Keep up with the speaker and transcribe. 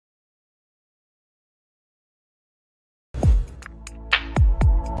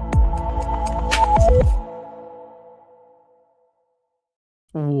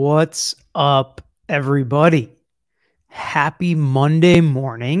What's up, everybody? Happy Monday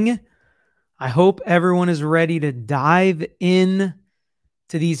morning. I hope everyone is ready to dive in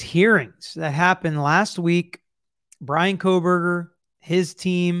to these hearings that happened last week. Brian Kohberger, his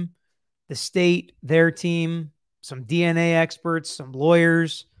team, the state, their team, some DNA experts, some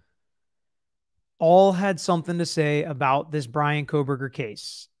lawyers, all had something to say about this Brian Kohberger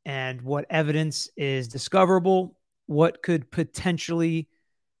case and what evidence is discoverable, what could potentially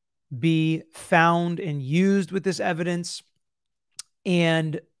be found and used with this evidence,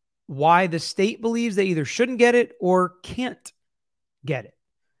 and why the state believes they either shouldn't get it or can't get it.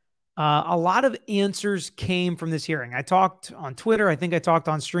 A lot of answers came from this hearing. I talked on Twitter. I think I talked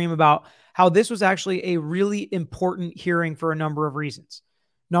on stream about how this was actually a really important hearing for a number of reasons.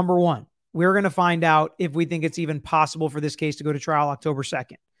 Number one, we're going to find out if we think it's even possible for this case to go to trial October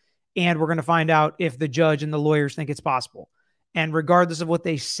 2nd. And we're going to find out if the judge and the lawyers think it's possible. And regardless of what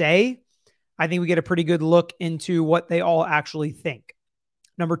they say, I think we get a pretty good look into what they all actually think.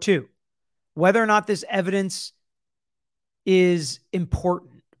 Number two, whether or not this evidence is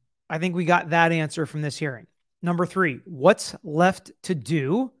important. I think we got that answer from this hearing. Number three, what's left to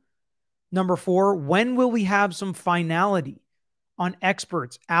do? Number four, when will we have some finality on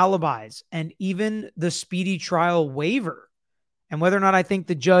experts, alibis, and even the speedy trial waiver? And whether or not I think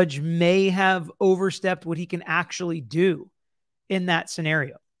the judge may have overstepped what he can actually do in that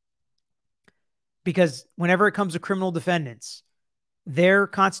scenario. Because whenever it comes to criminal defendants, their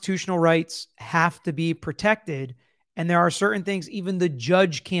constitutional rights have to be protected. And there are certain things even the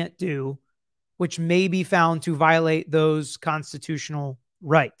judge can't do, which may be found to violate those constitutional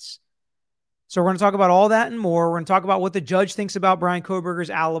rights. So we're going to talk about all that and more. We're going to talk about what the judge thinks about Brian Kohberger's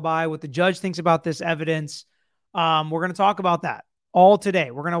alibi, what the judge thinks about this evidence. We're going to talk about that all today.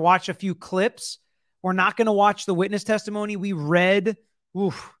 We're going to watch a few clips. We're not going to watch the witness testimony. We read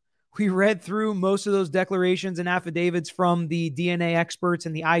through most of those declarations and affidavits from the DNA experts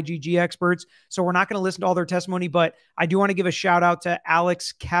and the IgG experts. So we're not going to listen to all their testimony, but I do want to give a shout out to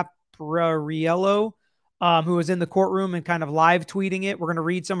Alex Caprariello, who was in the courtroom and kind of live tweeting it. We're going to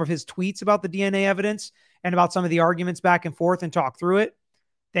read some of his tweets about the DNA evidence and about some of the arguments back and forth and talk through it.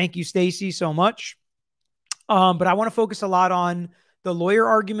 Thank you, Stacy, so much. But I want to focus a lot on the lawyer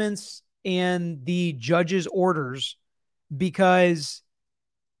arguments and the judge's orders, because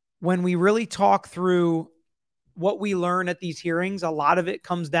when we really talk through what we learn at these hearings, a lot of it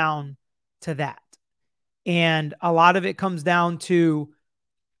comes down to that. And a lot of it comes down to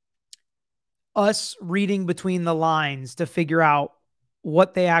us reading between the lines to figure out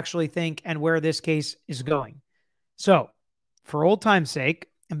what they actually think and where this case is going. So for old time's sake,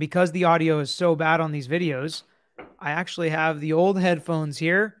 and because the audio is so bad on these videos, I actually have the old headphones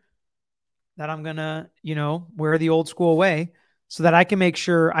here that I'm going to, wear the old school way so that I can make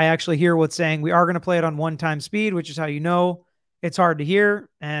sure I actually hear what's saying. We are going to play it on 1x speed, which is how it's hard to hear,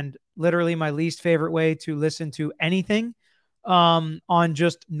 and literally my least favorite way to listen to anything on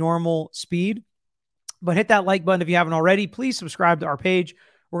just normal speed. But hit that like button if you haven't already. Please subscribe to our page.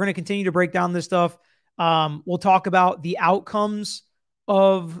 We're going to continue to break down this stuff. We'll talk about the outcomes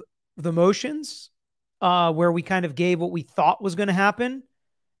of the motions, where we kind of gave what we thought was going to happen,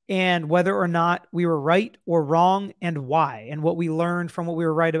 and whether or not we were right or wrong and why, and what we learned from what we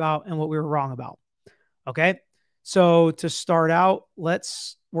were right about and what we were wrong about. Okay. So to start out, we're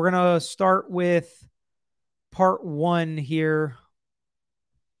going to start with part one here.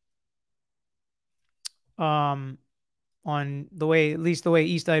 On the way, at least the way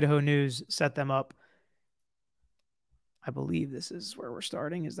East Idaho News set them up. I believe this is where we're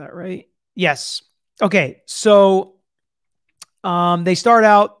starting. Is that right? Yes. Okay. So, they start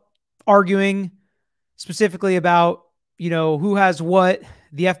out arguing specifically about, who has what.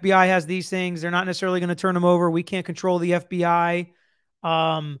 The FBI has these things. They're not necessarily going to turn them over. We can't control the FBI.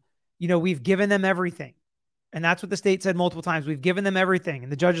 We've given them everything. And that's what the state said multiple times. We've given them everything.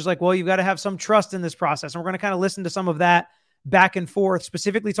 And the judge is like, well, you've got to have some trust in this process. And we're going to kind of listen to some of that back and forth,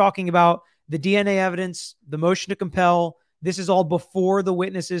 specifically talking about the DNA evidence, the motion to compel. This is all before the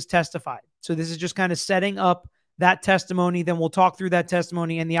witnesses testified. So this is just kind of setting up that testimony. Then we'll talk through that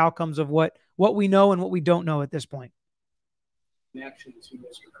testimony and the outcomes of what we know and what we don't know at this point. Action to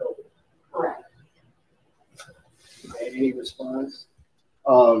Mr. Kohberger. Correct. Any response?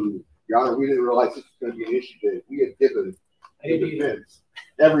 Your Honor, we didn't realize this was going to be an issue today. We had given the defense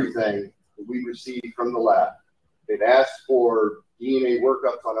everything that we received from the lab. They've asked for DNA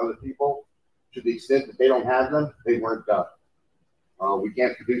workups on other people. To the extent that they don't have them, they weren't done. We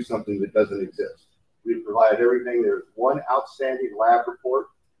can't produce something that doesn't exist. We've provided everything. There's one outstanding lab report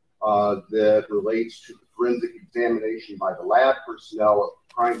that relates to the forensic examination by the lab personnel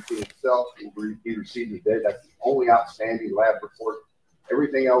crime scene itself will be received today. That's the only outstanding lab report.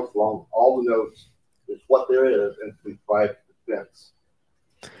 Everything else, along all the notes, is what there is, and it's been provided to the defense.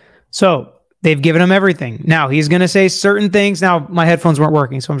 So they've given him everything. Now he's going to say certain things. Now my headphones weren't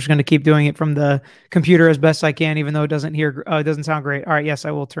working, so I'm just going to keep doing it from the computer as best I can, even though it doesn't sound great. All right, yes,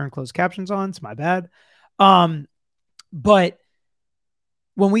 I will turn closed captions on. It's my bad. But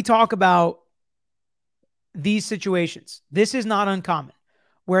when we talk about these situations, this is not uncommon,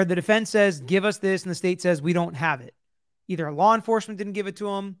 where the defense says, give us this, and the state says, we don't have it. Either law enforcement didn't give it to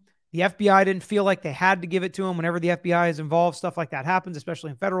them, the FBI didn't feel like they had to give it to them. Whenever the FBI is involved, stuff like that happens, especially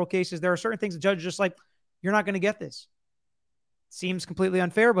in federal cases. There are certain things the judge is just like, you're not going to get this. Seems completely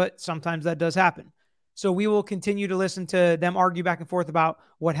unfair, but sometimes that does happen. So we will continue to listen to them argue back and forth about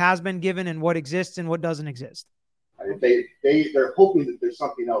what has been given and what exists and what doesn't exist. They're hoping that there's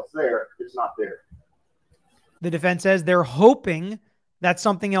something else there. It's not there. The defense says they're hoping that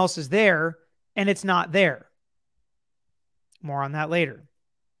something else is there, and it's not there. More on that later.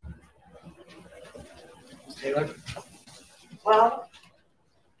 Taylor? Well,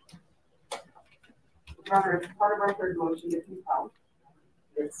 Robert, it's part of our third motion to compel.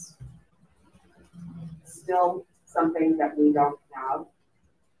 It's still something that we don't have.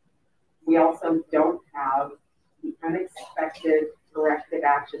 We also don't have the unexpected corrective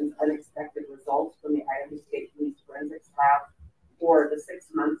actions, unexpected results from the Idaho State Police Forensics Lab for the 6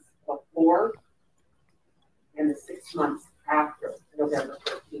 months before and the 6 months after November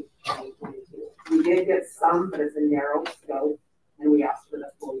 13th, 2022. We did get some, but it's a narrow scope, and we asked for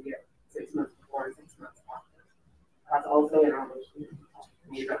the full year, 6 months before and 6 months after. That's also in our motion.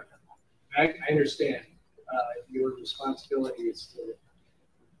 I understand your responsibility is to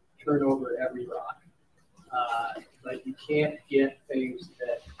turn over every rock, but you can't get things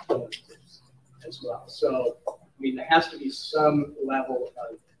that don't exist as well. So, I mean, there has to be some level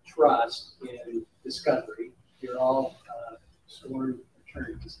of trust in discovery. You're all sworn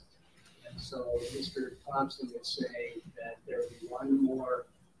attorneys. And so Mr. Thompson is saying that there will be one more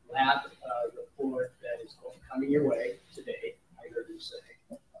lab report that is coming your way today, I heard him say.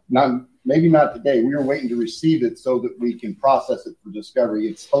 Maybe not today. We are waiting to receive it so that we can process it for discovery.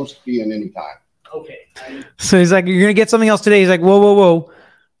 It's supposed to be in any time. Okay. So he's like, you're going to get something else today. He's like, whoa, whoa, whoa.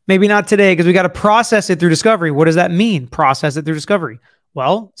 Maybe not today because we got to process it through discovery. What does that mean? Process it through discovery.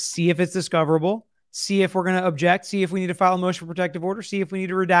 Well, see if it's discoverable. See if we're going to object. See if we need to file a motion for protective order. See if we need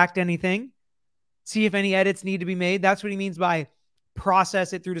to redact anything. See if any edits need to be made. That's what he means by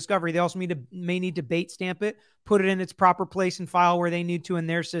process it through discovery. They also may need to bait stamp it, put it in its proper place and file where they need to in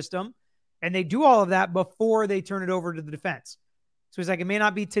their system. And they do all of that before they turn it over to the defense. So he's like, it may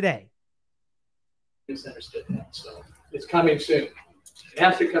not be today. Misunderstood that. So it's coming soon. It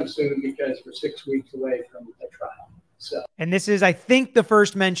has to come soon because we're 6 weeks away from the trial. So, and this is, I think, the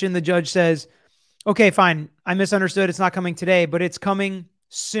first mention. The judge says, okay, fine. I misunderstood. It's not coming today, but it's coming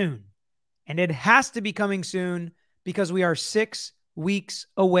soon. And it has to be coming soon because we are 6 weeks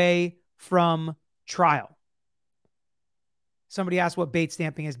away from trial. Somebody asked what bait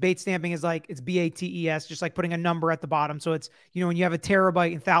stamping is. Bait stamping is like, it's BATES, just like putting a number at the bottom. So it's, you know, when you have a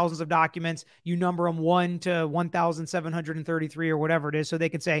terabyte and thousands of documents, you number them 1 to 1,733 or whatever it is. So they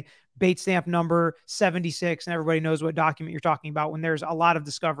could say bait stamp number 76 and everybody knows what document you're talking about. When there's a lot of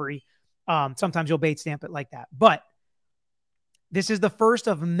discovery, sometimes you'll bait stamp it like that. But this is the first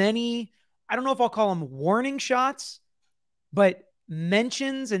of many, I don't know if I'll call them warning shots, but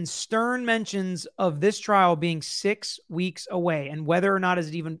mentions and stern mentions of this trial being 6 weeks away and whether or not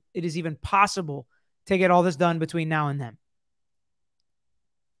it is even possible to get all this done between now and then.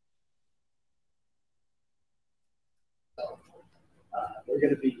 we're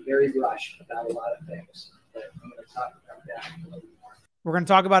going to be very rushed about a lot of things, but I'm going to talk about that a little more. We're going to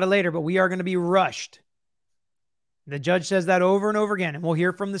talk about it later, but we are going to be rushed. The judge says that over and over again, and we'll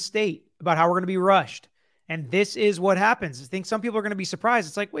hear from the state about how we're going to be rushed. And this is what happens. I think some people are going to be surprised.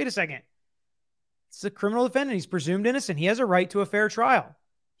 It's like, wait a second. It's a criminal defendant. He's presumed innocent. He has a right to a fair trial.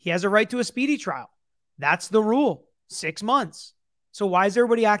 He has a right to a speedy trial. That's the rule. 6 months. So why is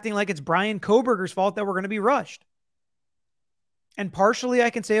everybody acting like it's Brian Kohberger's fault that we're going to be rushed? And partially I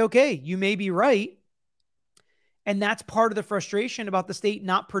can say, okay, you may be right. And that's part of the frustration about the state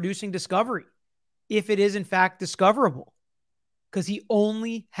not producing discovery, if it is in fact discoverable, because he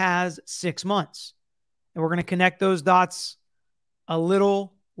only has 6 months. And we're going to connect those dots a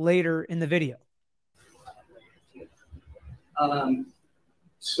little later in the video.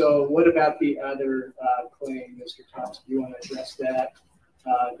 So what about the other claim, Mr. Thompson? Do you want to address that?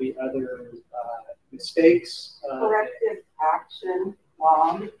 The other mistakes? Corrective action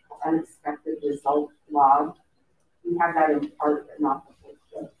log, unexpected result log. We have that in part, but not the whole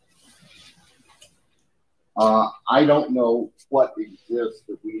I don't know what exists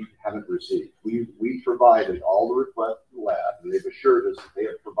that we haven't received. We provided all the requests to the lab, and they've assured us that they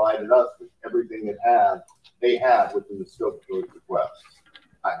have provided us with everything they have within the scope of those requests.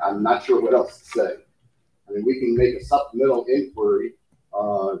 I'm not sure what else to say. I mean, we can make a supplemental inquiry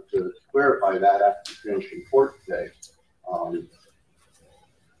to clarify that after we finish in court today.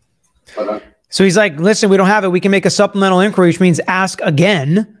 So he's like, listen, we don't have it. We can make a supplemental inquiry, which means ask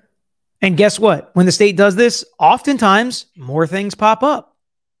again. And guess what? When the state does this, oftentimes more things pop up.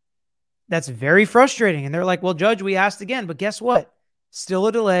 That's very frustrating. And they're like, well, Judge, we asked again, but guess what? Still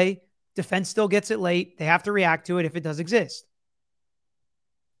a delay. Defense still gets it late. They have to react to it if it does exist.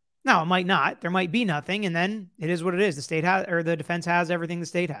 Now, it might not. There might be nothing. And then it is what it is. The state has, or the defense has everything the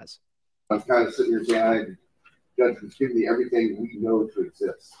state has. I'm kind of sitting here saying, Judge, give me everything we know to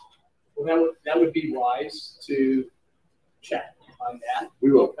exist. Well, that would be wise to check on that.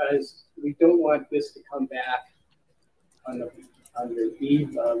 We will. Because we don't want this to come back on the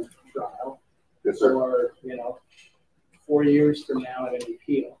eve of trial. Yes, sir. Or, 4 years from now at an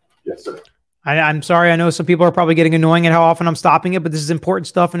appeal. Yes, sir. I'm sorry. I know some people are probably getting annoying at how often I'm stopping it, but this is important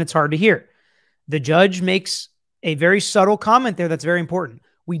stuff and it's hard to hear. The judge makes a very subtle comment there that's very important.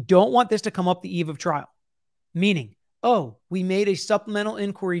 We don't want this to come up the eve of trial. Meaning, oh, we made a supplemental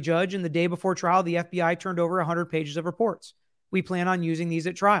inquiry, Judge, and the day before trial, the FBI turned over 100 pages of reports. We plan on using these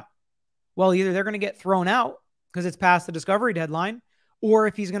at trial. Well, either they're going to get thrown out because it's past the discovery deadline, or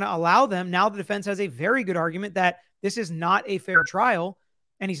if he's going to allow them, now the defense has a very good argument that this is not a fair trial,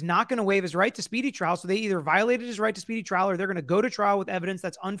 and he's not going to waive his right to speedy trial. So they either violated his right to speedy trial, or they're going to go to trial with evidence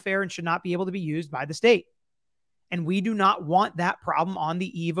that's unfair and should not be able to be used by the state. And we do not want that problem on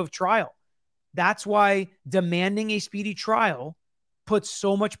the eve of trial. That's why demanding a speedy trial puts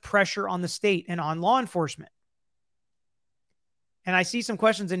so much pressure on the state and on law enforcement. And I see some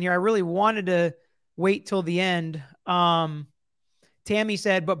questions in here. I really wanted to wait till the end. Tammy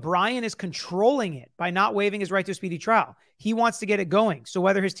said, but Brian is controlling it by not waiving his right to a speedy trial. He wants to get it going. So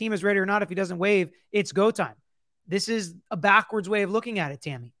whether his team is ready or not, if he doesn't waive, it's go time. This is a backwards way of looking at it,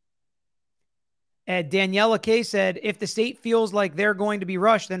 Tammy. And Daniela K said, if the state feels like they're going to be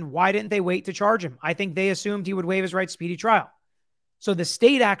rushed, then why didn't they wait to charge him? I think they assumed he would waive his right to speedy trial. So the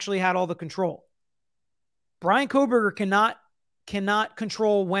state actually had all the control. Brian Kohberger cannot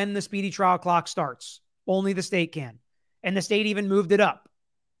control when the speedy trial clock starts. Only the state can. And the state even moved it up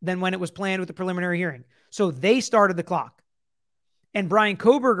than when it was planned with the preliminary hearing. So they started the clock. And Brian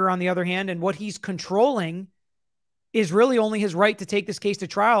Kohberger, on the other hand, and what he's controlling is really only his right to take this case to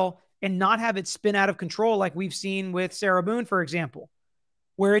trial and not have it spin out of control like we've seen with Sarah Boone, for example,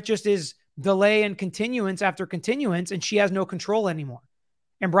 where it just is delay and continuance after continuance, and she has no control anymore.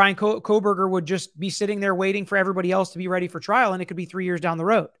 And Brian Kohberger would just be sitting there waiting for everybody else to be ready for trial, and it could be 3 years down the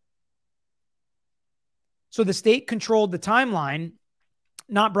road. So the state controlled the timeline,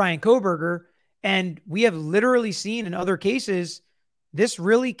 not Brian Kohberger, and we have literally seen in other cases, this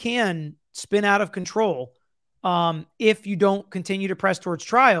really can spin out of control if you don't continue to press towards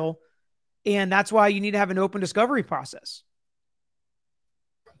trial. And that's why you need to have an open discovery process.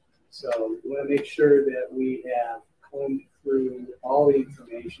 So we want to make sure that we have combed through all the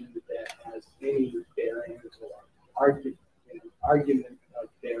information that has any bearing or argument of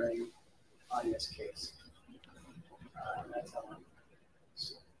bearing on this case. That's how I'm.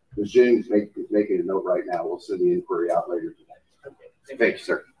 Ms. James is making a note right now. We'll send the inquiry out later today. Okay. Thank you,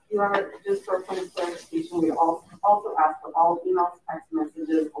 sir. Your Honor, just for point of clarification, we also ask for all emails, text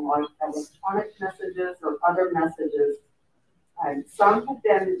messages, electronic messages, or other messages. Some have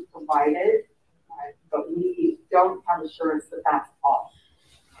been provided, but we don't have assurance that that's all.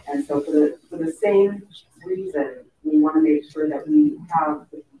 And so for the same reason, we want to make sure that we have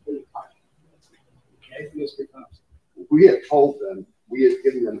the complete file. Okay, Mr. Thompson. We have told them, we have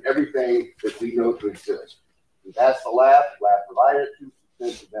given them everything that we know to exist. We've asked the lab provided it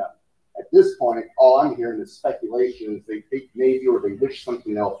to them. At this point, all I'm hearing is speculation. Is they think maybe, or they wish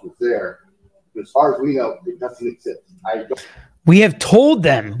something else was there. But as far as we know, it doesn't exist. We have told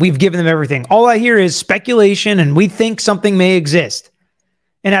them, we've given them everything. All I hear is speculation, and we think something may exist.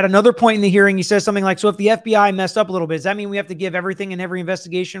 And at another point in the hearing, he says something like, so if the FBI messed up a little bit, does that mean we have to give everything in every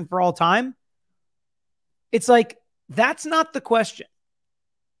investigation for all time? It's like, that's not the question.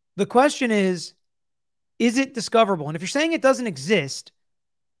 The question is it discoverable? And if you're saying it doesn't exist,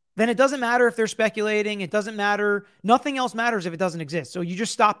 then it doesn't matter if they're speculating. It doesn't matter. Nothing else matters if it doesn't exist. So you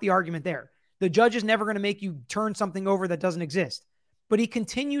just stop the argument there. The judge is never going to make you turn something over that doesn't exist. But he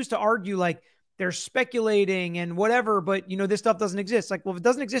continues to argue like they're speculating and whatever, but this stuff doesn't exist. Like, well, if it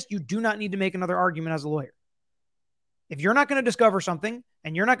doesn't exist, you do not need to make another argument as a lawyer. If you're not going to discover something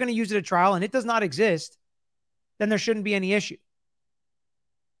and you're not going to use it at trial and it does not exist, then there shouldn't be any issue.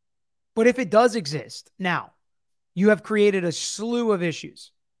 But if it does exist, now you have created a slew of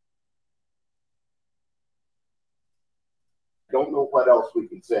issues. I don't know what else we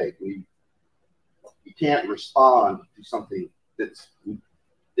can say. We can't respond to something that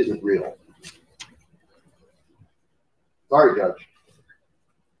isn't real. Sorry, Judge.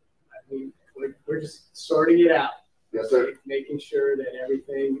 I mean, we're just sorting it out. Yes, sir. Making sure that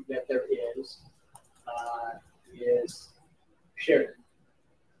everything that there is shared.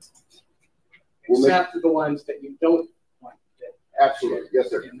 We'll Except for the ones that you don't want. Absolutely. Yes,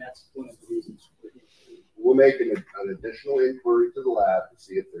 sir. And that's one of the reasons we're here. We'll make an additional inquiry to the lab to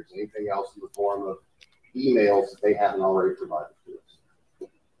see if there's anything else in the form of emails that they haven't already provided to us.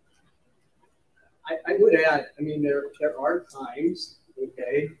 I would add, I mean, there are times,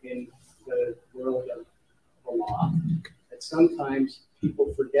 okay, in the world of the law that sometimes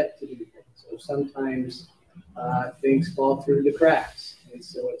people forget to do things, or sometimes things fall through the cracks, and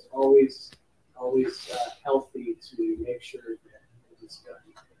so it's always healthy to make sure that it's done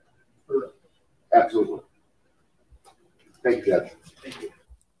thoroughly. Absolutely. Thank you, Judge. Thank you.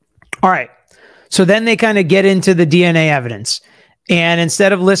 All right. So then they kind of get into the DNA evidence. And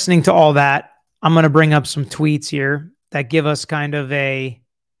instead of listening to all that, I'm going to bring up some tweets here that give us kind of a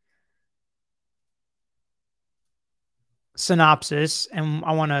synopsis. And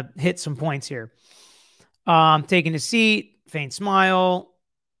I want to hit some points here. Taking a seat, faint smile.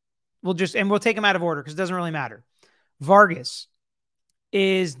 We'll take them out of order because it doesn't really matter. Vargas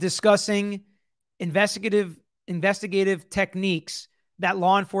is discussing investigative techniques that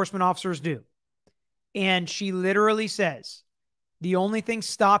law enforcement officers do. And she literally says, the only thing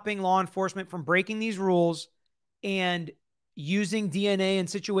stopping law enforcement from breaking these rules and using DNA in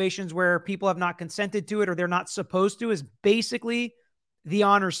situations where people have not consented to it or they're not supposed to is basically the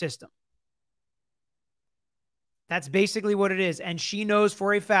honor system. That's basically what it is. And she knows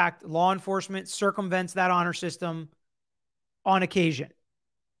for a fact law enforcement circumvents that honor system on occasion.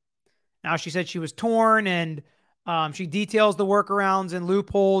 Now, she said she was torn, and she details the workarounds and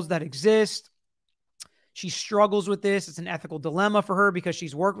loopholes that exist. She struggles with this. It's an ethical dilemma for her because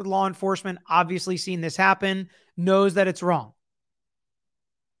she's worked with law enforcement, obviously seen this happen, knows that it's wrong.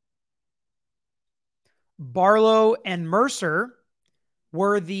 Barlow and Mercer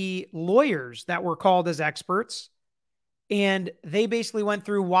were the lawyers that were called as experts, and they basically went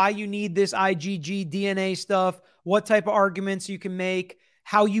through why you need this IgG DNA stuff, what type of arguments you can make,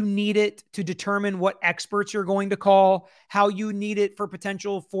 how you need it to determine what experts you're going to call, how you need it for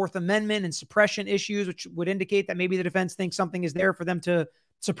potential Fourth Amendment and suppression issues, which would indicate that maybe the defense thinks something is there for them to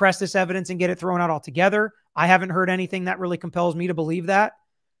suppress this evidence and get it thrown out altogether. I haven't heard anything that really compels me to believe that.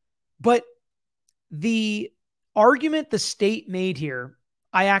 But the argument the state made here,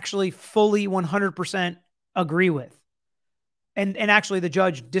 I actually fully 100% agree with. And actually the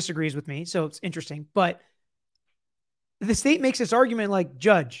judge disagrees with me, so it's interesting. But the state makes this argument like,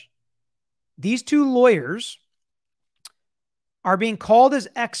 Judge, these two lawyers are being called as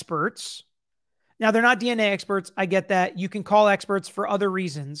experts. Now, they're not DNA experts. I get that. You can call experts for other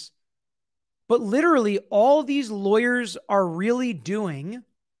reasons. But literally, all these lawyers are really doing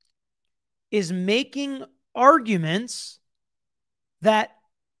is making arguments that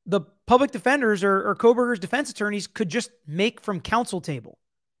the public defenders or Kohberger's defense attorneys could just make from counsel table.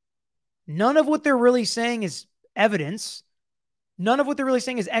 None of what they're really saying is evidence. None of what they're really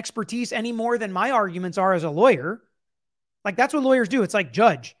saying is expertise any more than my arguments are as a lawyer. Like, that's what lawyers do. It's like,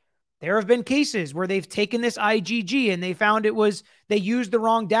 Judge, there have been cases where they've taken this IgG and they found they used the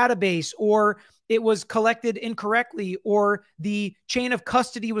wrong database, or it was collected incorrectly, or the chain of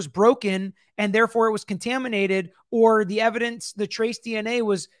custody was broken and therefore it was contaminated, or the evidence, the trace DNA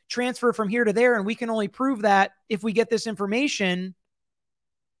was transferred from here to there, and we can only prove that if we get this information.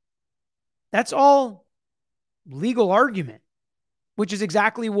 That's all legal argument, which is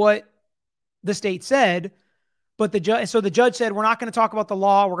exactly what the state said. But the judge said, we're not going to talk about the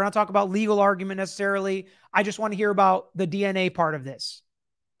law. We're going to talk about legal argument necessarily. I just want to hear about the DNA part of this.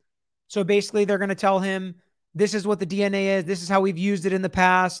 So basically they're going to tell him, this is what the DNA is. This is how we've used it in the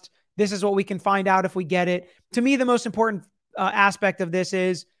past. This is what we can find out if we get it. To me, the most important aspect of this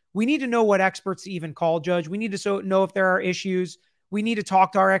is we need to know what experts to even call, Judge. We need to know if there are issues. We need to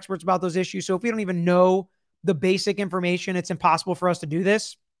talk to our experts about those issues. So if we don't even know the basic information, it's impossible for us to do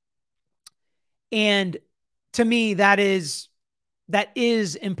this. And to me, that is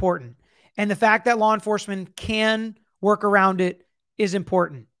important. And the fact that law enforcement can work around it is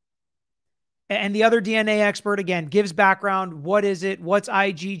important. And the other DNA expert, again, gives background. What is it? What's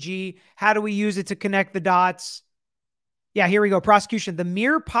IgG? How do we use it to connect the dots? Yeah, here we go. Prosecution. The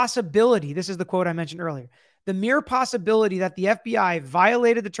mere possibility, this is the quote I mentioned earlier. The mere possibility that the FBI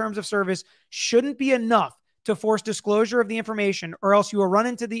violated the terms of service shouldn't be enough to force disclosure of the information, or else you will run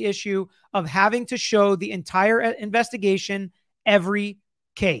into the issue of having to show the entire investigation, every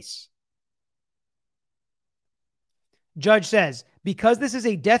case. Judge says, because this is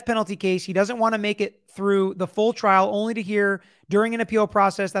a death penalty case, he doesn't want to make it through the full trial only to hear during an appeal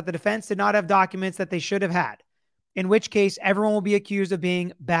process that the defense did not have documents that they should have had, in which case everyone will be accused of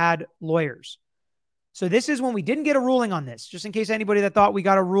being bad lawyers. So this is when we didn't get a ruling on this, just in case anybody that thought we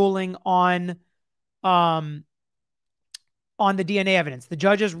got a ruling on the DNA evidence. The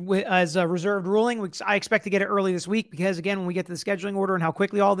judge has a reserved ruling, which I expect to get it early this week because, again, when we get to the scheduling order and how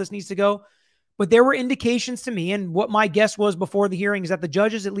quickly all this needs to go. But there were indications to me, and what my guess was before the hearing is that the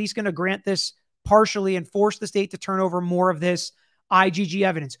judge is at least going to grant this partially and force the state to turn over more of this IGG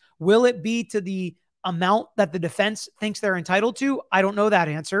evidence. Will it be to the amount that the defense thinks they're entitled to? I don't know that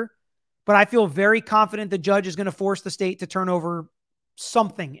answer, but I feel very confident the judge is going to force the state to turn over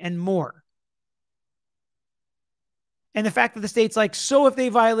something and more. And the fact that the state's like, so if they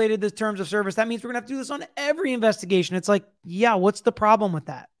violated the terms of service, that means we're going to have to do this on every investigation. It's like, yeah, what's the problem with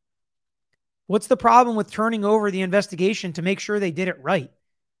that? What's the problem with turning over the investigation to make sure they did it right?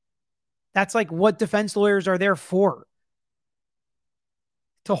 That's like what defense lawyers are there for.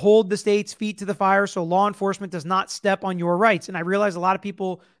 To hold the state's feet to the fire so law enforcement does not step on your rights. And I realize a lot of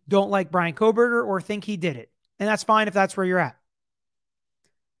people don't like Brian Kohberger or think he did it. And that's fine if that's where you're at.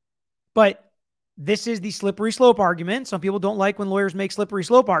 But this is the slippery slope argument. Some people don't like when lawyers make slippery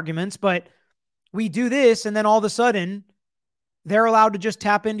slope arguments, but we do this and then all of a sudden they're allowed to just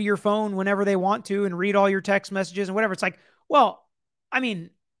tap into your phone whenever they want to and read all your text messages and whatever. It's like, well, I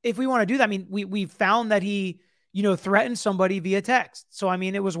mean, if we want to do that, I mean, we found that he, threatened somebody via text. So, I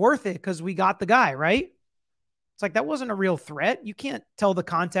mean, it was worth it because we got the guy, right? It's like, that wasn't a real threat. You can't tell the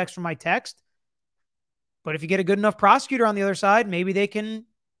context from my text. But if you get a good enough prosecutor on the other side, maybe they can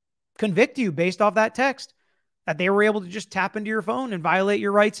convict you based off that text that they were able to just tap into your phone and violate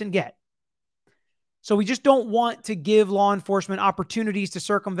your rights and get. So we just don't want to give law enforcement opportunities to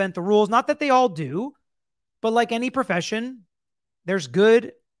circumvent the rules. Not that they all do, but like any profession, there's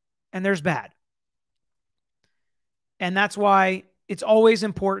good and there's bad. And that's why it's always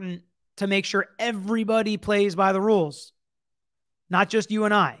important to make sure everybody plays by the rules. Not just you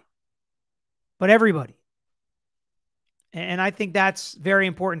and I, but everybody. And I think that's very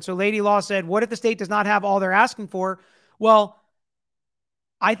important. So Lady Law said, what if the state does not have all they're asking for? Well,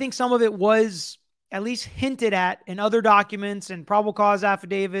 I think some of it was at least hinted at in other documents and probable cause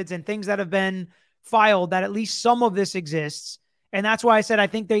affidavits and things that have been filed, that at least some of this exists. And that's why I said I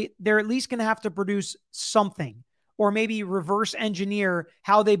think they're at least going to have to produce something, or maybe reverse engineer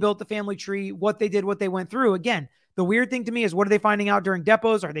how they built the family tree, what they did, what they went through. Again, the weird thing to me is, what are they finding out during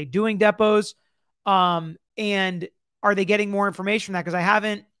depots? Are they doing depots? And are they getting more information from that? Because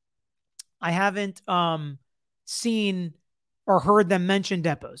I haven't seen or heard them mention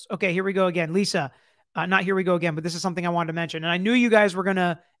depots. Okay, here we go again. Lisa, not here we go again, but this is something I wanted to mention. And I knew you guys were going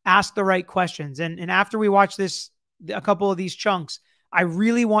to ask the right questions. And after we watch this, a couple of these chunks, I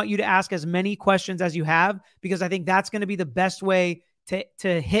really want you to ask as many questions as you have, because I think that's going to be the best way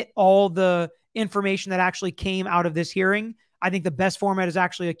to hit all the information that actually came out of this hearing. I think the best format is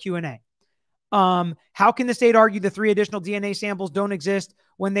actually a Q&A. How can the state argue the 3 additional DNA samples don't exist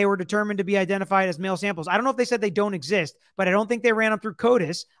when they were determined to be identified as male samples? I don't know if they said they don't exist, but I don't think they ran them through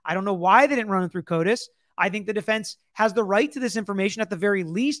CODIS. I don't know why they didn't run them through CODIS. I think the defense has the right to this information at the very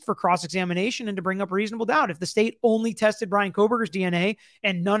least for cross-examination and to bring up reasonable doubt. If the state only tested Brian Kohberger's DNA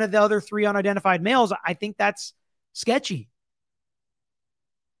and none of the other 3 unidentified males, I think that's sketchy.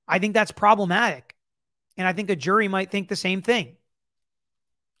 I think that's problematic. And I think a jury might think the same thing.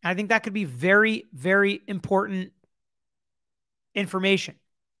 I think that could be very, very important information.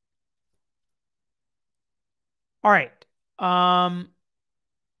 All right.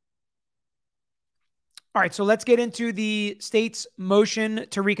 All right, so let's get into the state's motion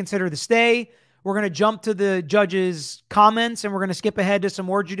to reconsider the stay. We're going to jump to the judge's comments, and we're going to skip ahead to some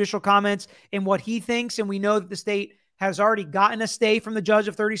more judicial comments and what he thinks. And we know that the state has already gotten a stay from the judge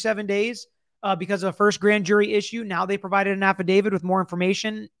of 37 days because of a first grand jury issue. Now they provided an affidavit with more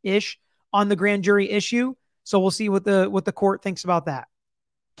information-ish on the grand jury issue. So we'll see what the court thinks about that.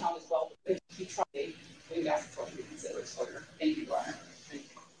 Thank you, Brian.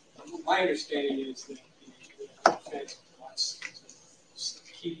 My understanding is that the defense wants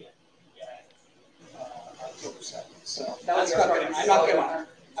to keep it at October 7th. So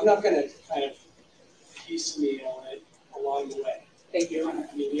I'm not going to kind of piecemeal it along the way. Thank you. I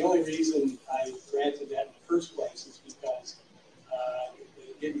mean, the only reason I granted that in the first place is because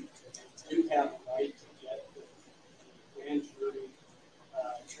they do have the right to get the grand jury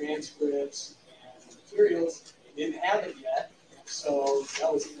transcripts and materials. They didn't have it yet, so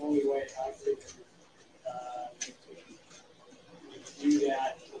that was the only way I figured we could do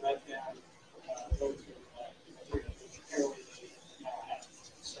that to let them go through that material, which apparently they now have.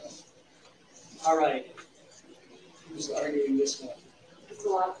 So, all right. Who's arguing this one?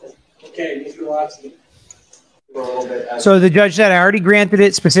 Mr. Watson. Okay, Mr. Watson. So the judge said, I already granted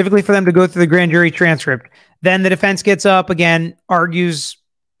it specifically for them to go through the grand jury transcript. Then the defense gets up again, argues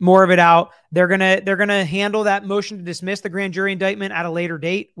more of it out. They're gonna handle that motion to dismiss the grand jury indictment at a later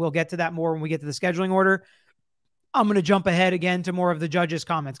date. We'll get to that more when we get to the scheduling order. I'm going to jump ahead again to more of the judge's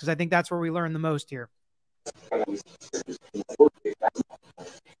comments because I think that's where we learn the most here. A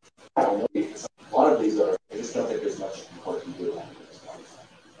lot of these are, I just don't think there's much more to do.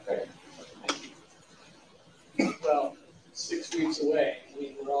 Okay. Well, 6 weeks away. I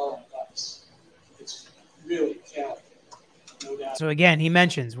mean, we're all on bus. It's really challenging, no doubt. So again, he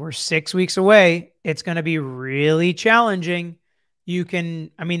mentions we're 6 weeks away. It's going to be really challenging. You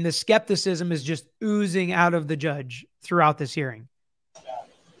can, I mean, the skepticism is just oozing out of the judge throughout this hearing.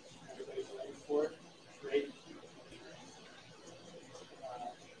 Everybody's ready for it. Great.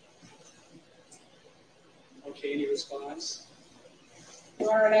 Okay, any response?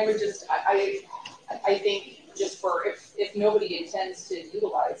 Your Honor, and I would just, I think just for, if nobody intends to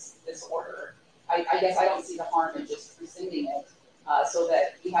utilize this order, I guess I don't see the harm in just rescinding it, so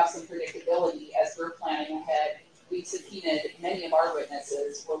that we have some predictability as we're planning ahead. We've subpoenaed many of our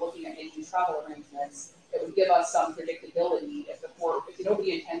witnesses. We're looking at making travel arrangements that would give us some predictability if the court, if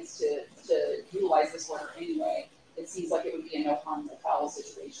nobody intends to utilize this order anyway. It seems like it would be a no harm, no foul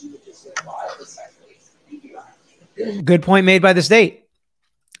situation to just withdraw it respectfully. Thank you, Your Honor. Good point made by the state.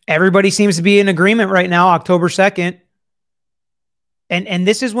 Everybody seems to be in agreement right now, October 2nd. And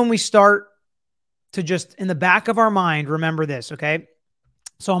this is when we start to just, in the back of our mind, remember this, okay?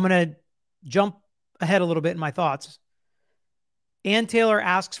 So I'm going to jump ahead a little bit in my thoughts. Ann Taylor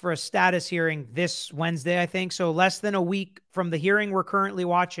asks for a status hearing this Wednesday, I think. So less than a week from the hearing we're currently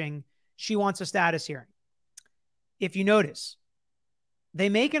watching, she wants a status hearing. If you notice, they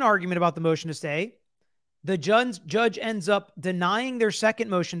make an argument about the motion to stay. The judge ends up denying their second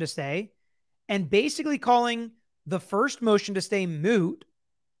motion to stay and basically calling the first motion to stay moot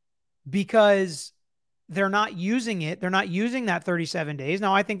because they're not using it. They're not using that 37 days.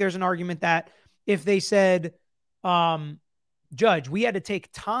 Now, I think there's an argument that if they said, Judge, we had to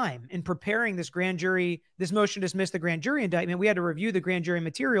take time in preparing this grand jury, this motion to dismiss the grand jury indictment. We had to review the grand jury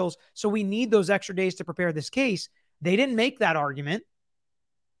materials. So we need those extra days to prepare this case. They didn't make that argument.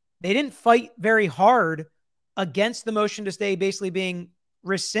 They didn't fight very hard against the motion to stay basically being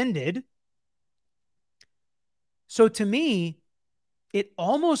rescinded. So to me, it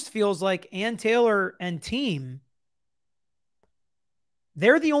almost feels like Ann Taylor and team,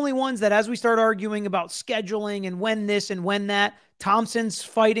 they're the only ones that, as we start arguing about scheduling and when this and when that, Thompson's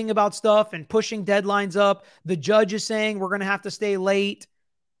fighting about stuff and pushing deadlines up. The judge is saying we're going to have to stay late.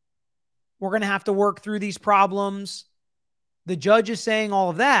 We're going to have to work through these problems. The judge is saying all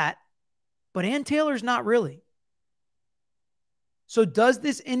of that, but Ann Taylor's not really. So does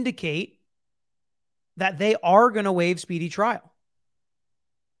this indicate that they are going to waive speedy trial?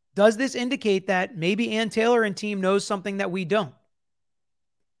 Does this indicate that maybe Ann Taylor and team knows something that we don't?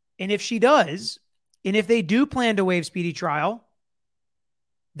 And if she does, and if they do plan to waive speedy trial,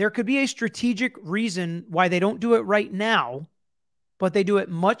 there could be a strategic reason why they don't do it right now, but they do it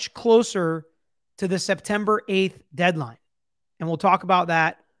much closer to the September 8th deadline. And we'll talk about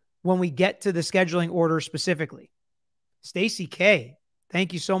that when we get to the scheduling order specifically. Stacy K,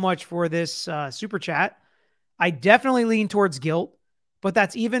 thank you so much for this super chat. I definitely lean towards guilt, but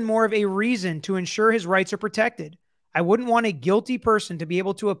that's even more of a reason to ensure his rights are protected. I wouldn't want a guilty person to be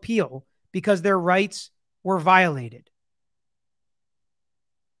able to appeal because their rights were violated.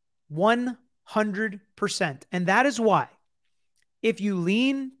 100%. And that is why, if you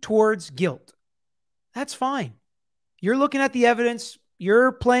lean towards guilt, that's fine. You're looking at the evidence.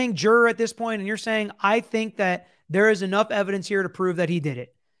 You're playing juror at this point, and you're saying, I think that there is enough evidence here to prove that he did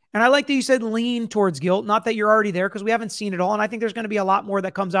it. And I like that you said lean towards guilt, not that you're already there, because we haven't seen it all. And I think there's going to be a lot more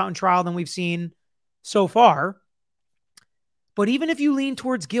that comes out in trial than we've seen so far. But even if you lean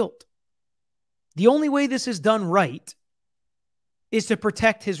towards guilt, the only way this is done right is to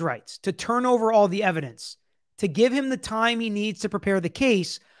protect his rights, to turn over all the evidence, to give him the time he needs to prepare the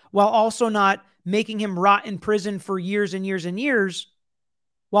case while also not making him rot in prison for years and years and years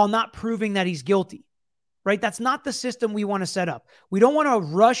while not proving that he's guilty, right? That's not the system we want to set up. We don't want to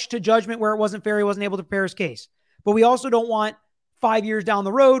rush to judgment where it wasn't fair, he wasn't able to prepare his case. But we also don't want 5 years down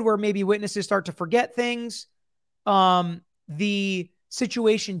the road where maybe witnesses start to forget things. the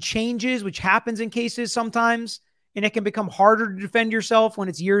situation changes, which happens in cases sometimes, and it can become harder to defend yourself when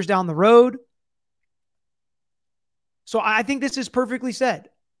it's years down the road. So I think this is perfectly said.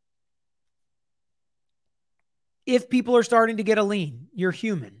 If people are starting to get a lean, you're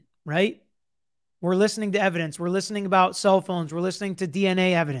human, right? We're listening to evidence. We're listening about cell phones. We're listening to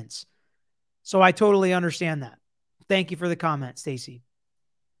DNA evidence. So I totally understand that. Thank you for the comment, Stacy.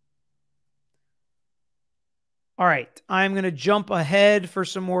 All right. I'm going to jump ahead for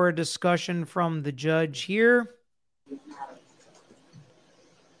some more discussion from the judge here.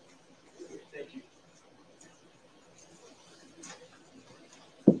 Thank you.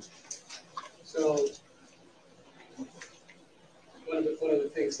 So one of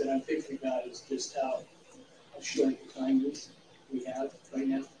the things that I'm thinking about is just how short the time is we have right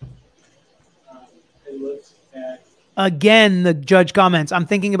now. I looked at again, the judge comments, I'm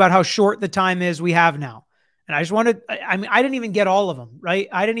thinking about how short the time is we have now. And I just wanted, I mean, I didn't even get all of them, right?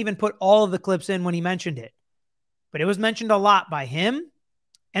 I didn't even put all of the clips in when he mentioned it, but it was mentioned a lot by him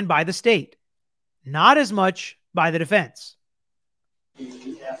and by the state, not as much by the defense.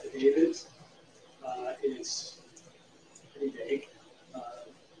 the affidavit is pretty vague, I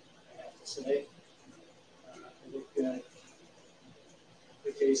have to say. I looked at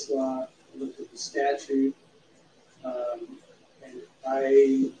the case law, I looked at the statute, and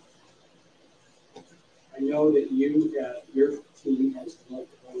I know that your team has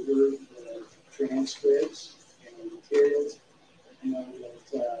looked over the transcripts and materials. I know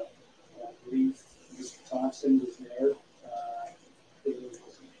that I believe Mr. Thompson was there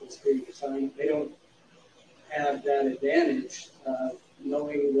for this period of time. They don't have that advantage of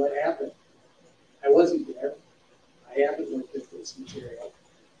knowing what happened. I wasn't there. I haven't looked at this material.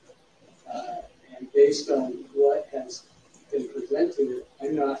 And based on what has been presented,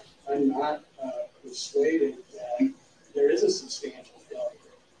 I'm not persuaded that there is a substantial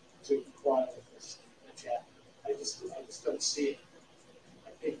failure to comply with this chapter. I just don't see it.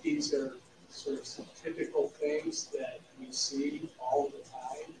 I think these are sort of some typical things that we see all the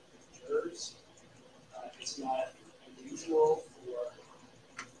time in jurors. It's not unusual for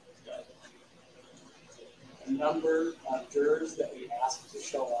a number of jurors that we ask to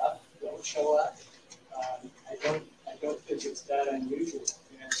show up don't show up. I don't think it's that unusual.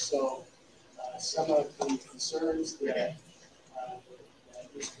 And so some of the concerns that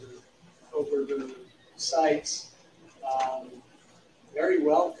Mr. Kohberger cites very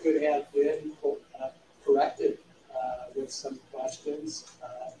well could have been corrected with some questions.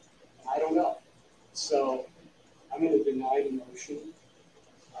 I don't know. So I'm going to deny the motion.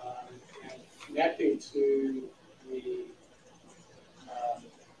 And connecting to the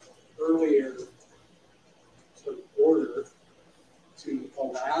earlier sort of order to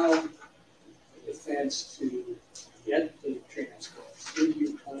allow the defense to get the transcripts, give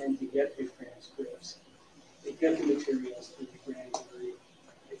you time to get the transcripts, to get the materials to the grand jury.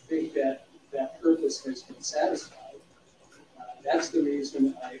 I think that that purpose has been satisfied. That's the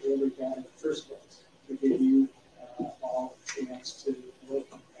reason I ordered that in the first place, to give you all a chance to look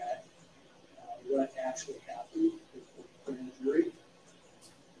at what actually happened before the grand jury.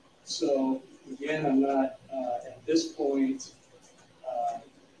 So again, I'm not at this point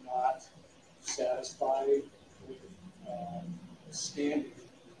not satisfied with the standard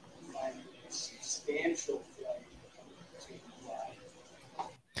finding a substantial failure to comply.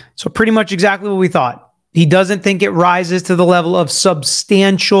 So pretty much exactly what we thought. He doesn't think it rises to the level of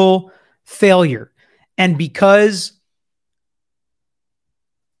substantial failure. And because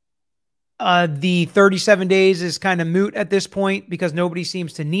the 37 days is kind of moot at this point because nobody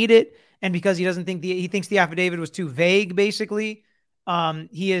seems to need it, and because he doesn't think he thinks the affidavit was too vague, basically,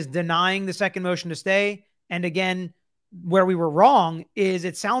 he is denying the second motion to stay. And again, where we were wrong is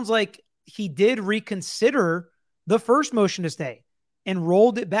it sounds like he did reconsider the first motion to stay and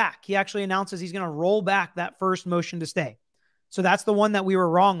rolled it back. He actually announces he's going to roll back that first motion to stay. So that's the one that we were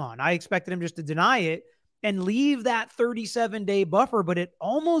wrong on. I expected him just to deny it and leave that 37-day buffer, but it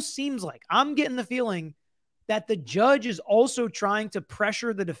almost seems like I'm getting the feeling that the judge is also trying to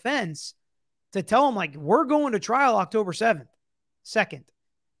pressure the defense to tell him, like, we're going to trial October 7th. Second,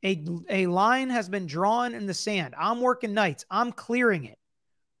 a line has been drawn in the sand. I'm working nights. I'm clearing it.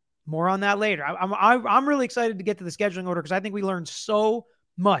 More on that later. I'm really excited to get to the scheduling order because I think we learned so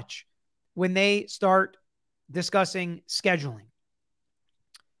much when they start discussing scheduling.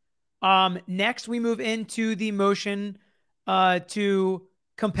 Next, we move into the motion to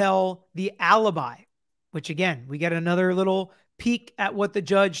compel the alibi, which again, we get another little peek at what the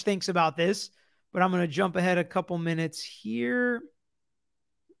judge thinks about this, but I'm going to jump ahead a couple minutes here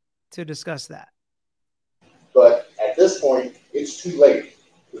to discuss that. But this point, it's too late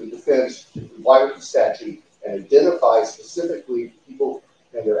for the defense to comply with the statute and identify specifically people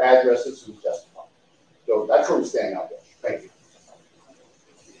and their addresses who testify. So that's where we stand out there. Thank you.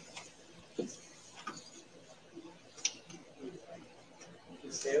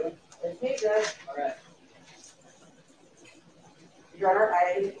 It's me, Judge. All right. Your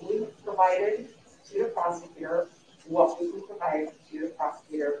Honor, we provided to the prosecutor what we can provide to the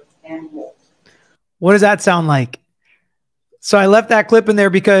prosecutor and more. What does that sound like? So I left that clip in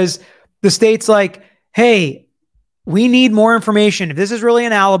there because the state's like, hey, we need more information. If this is really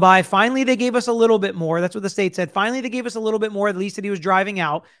an alibi, finally they gave us a little bit more. That's what the state said. Finally, they gave us a little bit more, at least that he was driving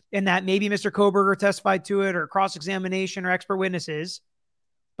out, and that maybe Mr. Kohberger testified to it or cross-examination or expert witnesses,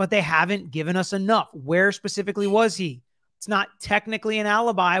 but they haven't given us enough. Where specifically was he? It's not technically an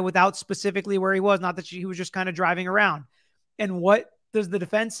alibi without specifically where he was, not that he was just kind of driving around. And what does the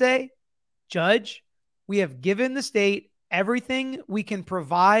defense say? Judge, we have given the state everything we can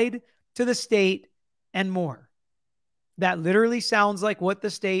provide to the state and more. That literally sounds like what the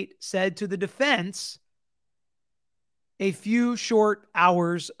state said to the defense a few short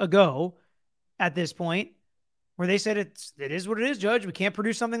hours ago at this point, where they said it is what it is, Judge. We can't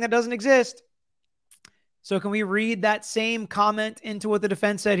produce something that doesn't exist. So can we read that same comment into what the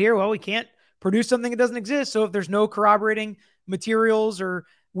defense said here? Well, we can't produce something that doesn't exist. So if there's no corroborating materials or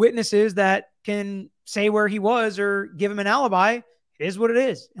witnesses that can say where he was or give him an alibi, it is what it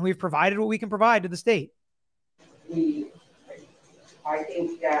is. And we've provided what we can provide to the state. I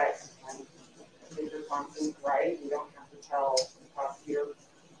think that Mr. Thompson's right. We don't have to tell the prosecutor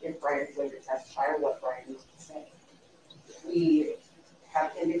if Brian's going to testify or what Brian needs to say. We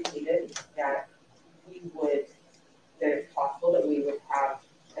have indicated that it's possible that we would have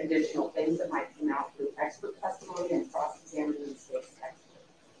additional things that might come out through expert testimony and cross-examining the state's expert.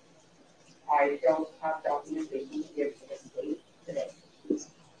 I don't have documentation to give to the state today.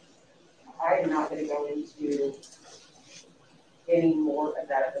 I am not going to go into any more of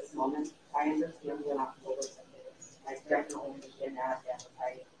that at this moment. I understand we're not oversensitive. I definitely understand that, and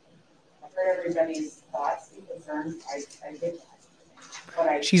I've heard everybody's thoughts and concerns. I get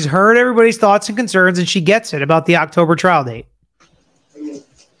that. She's heard everybody's thoughts and concerns, and she gets it about the October trial date. I mean,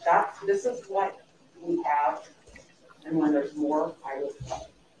 this is what we have, and when there's more, I will tell.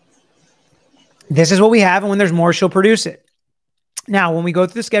 This is what we have, and when there's more, she'll produce it. Now, when we go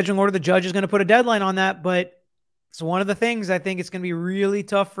through the scheduling order, the judge is going to put a deadline on that, but it's one of the things I think it's going to be really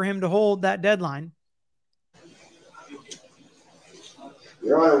tough for him to hold that deadline.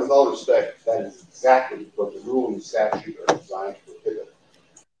 Your Honor, with all respect, that is exactly what the rule and statute are designed to prohibit.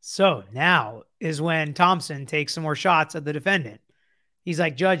 So now is when Thompson takes some more shots at the defendant. He's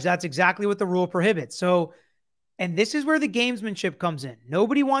like, Judge, that's exactly what the rule prohibits. So, and this is where the gamesmanship comes in.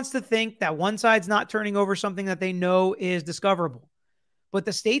 Nobody wants to think that one side's not turning over something that they know is discoverable. But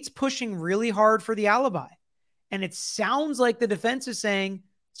the state's pushing really hard for the alibi. And it sounds like the defense is saying,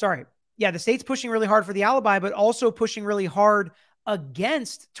 the state's pushing really hard for the alibi, but also pushing really hard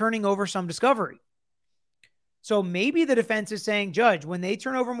against turning over some discovery. So maybe the defense is saying, Judge, when they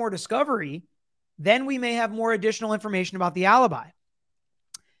turn over more discovery, then we may have more additional information about the alibi.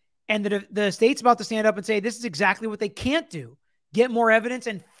 And the state's about to stand up and say, this is exactly what they can't do. Get more evidence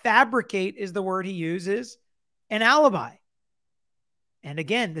and fabricate is the word he uses, an alibi. And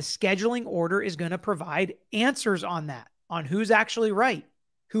again, the scheduling order is going to provide answers on that, on who's actually right,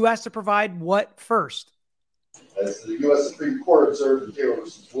 who has to provide what first. As the U.S. Supreme Court observed in Taylor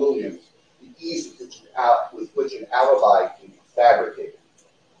v. Williams, the ease with which an alibi can be fabricated.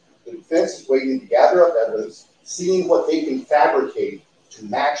 The defense is waiting to gather up evidence, seeing what they can fabricate to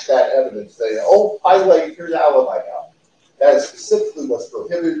match that evidence, saying, oh, by the way, here's an alibi now. That is specifically what's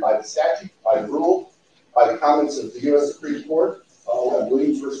prohibited by the statute, by the rule, by the comments of the U.S. Supreme Court on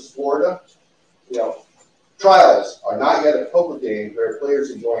Williams v. Florida. Trials are not yet a poker game where players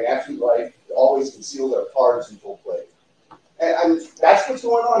enjoy an absolute right to always conceal their cards until played. And that's what's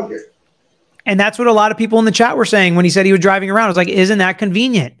going on here. And that's what a lot of people in the chat were saying when he said he was driving around. I was like, isn't that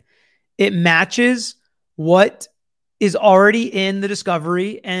convenient? It matches what is already in the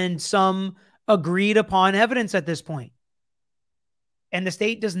discovery and some agreed upon evidence at this point. And the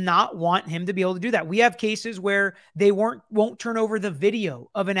state does not want him to be able to do that. We have cases where they won't turn over the video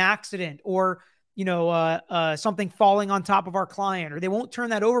of an accident or something falling on top of our client, or they won't turn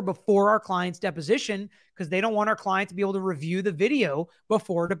that over before our client's deposition because they don't want our client to be able to review the video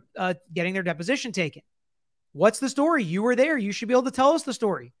before getting their deposition taken. What's the story? You were there. You should be able to tell us the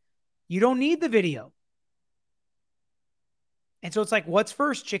story. You don't need the video. And so it's like, what's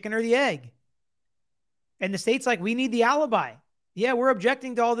first, chicken or the egg? And the state's like, we need the alibi. yeah, we're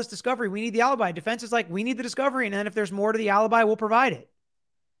objecting to all this discovery. We need the alibi. Defense is like, we need the discovery. And then if there's more to the alibi, we'll provide it.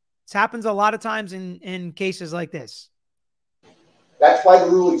 This happens a lot of times in cases like this. That's why the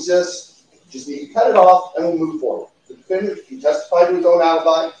rule exists. Just need to cut it off and we'll move forward. The defendant can testify to his own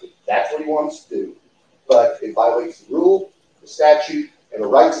alibi if that's what he wants to do. But it violates the rule, the statute, and the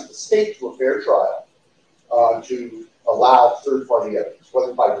rights of the state to a fair trial to allow third-party evidence,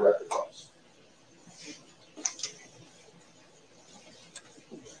 whether by direct or cross.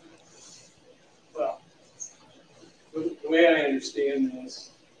 Well, the way I understand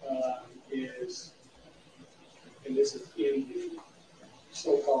this is, and this is in the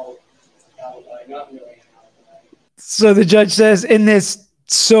so-called alibi, not really an alibi. So the judge says in this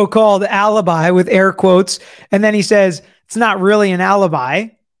so-called alibi with air quotes, and then he says, it's not really an alibi.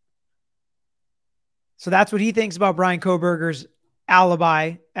 So that's what he thinks about Brian Kohberger's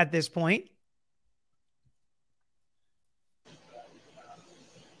alibi at this point.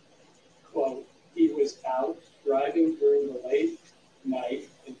 Quote, he was out driving during the late night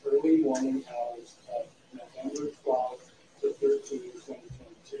and early morning hours of November 12th to 13th,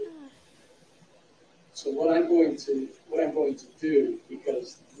 2022. So what I'm going to do,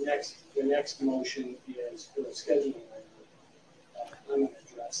 because the next motion is for a scheduling order, I'm going to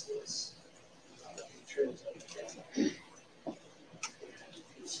address this in terms of the agenda. And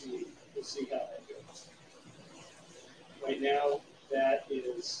we'll see how that goes. Right now, that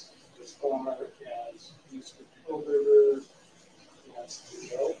is as far as Mr. Kohberger wants to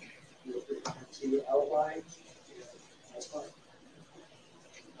go with regard to outline. That's fine.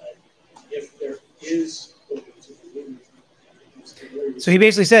 But if there is going to be so he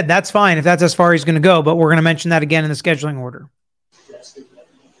basically said, that's fine if that's as far as he's going to go, but we're going to mention that again in the scheduling order.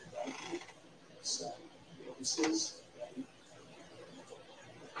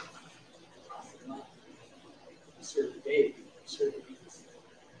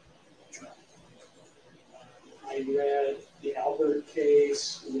 I read the Albert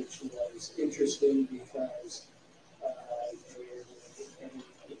case, which was interesting because there were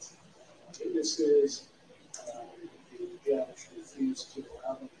witnesses. The judge refused to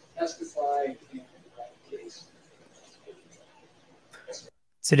allow them to testify in that case.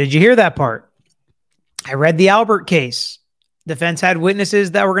 So did you hear that part? I read the Albert case. Defense had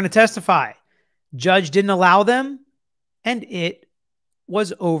witnesses that were going to testify. Judge didn't allow them, and it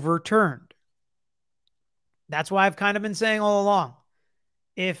was overturned. That's why I've kind of been saying all along,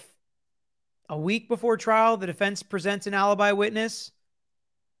 if a week before trial, the defense presents an alibi witness,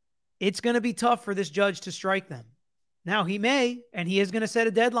 it's going to be tough for this judge to strike them. Now, he may, and he is going to set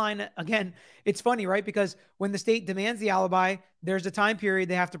a deadline. Again, it's funny, right? Because when the state demands the alibi, there's a time period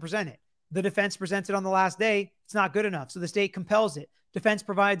they have to present it. The defense presents it on the last day. It's not good enough. So the state compels it. Defense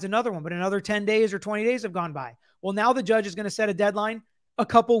provides another one, but another 10 days or 20 days have gone by. Well, now the judge is going to set a deadline a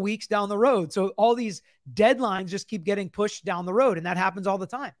couple weeks down the road. So all these deadlines just keep getting pushed down the road. And that happens all the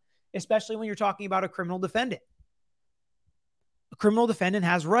time, especially when you're talking about a criminal defendant. A criminal defendant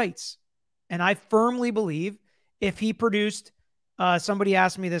has rights. And I firmly believe if he produced, somebody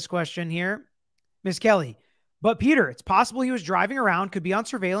asked me this question here, Ms. Kelly, but Peter, it's possible he was driving around, could be on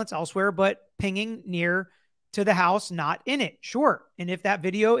surveillance elsewhere, but pinging near to the house, not in it. Sure. And if that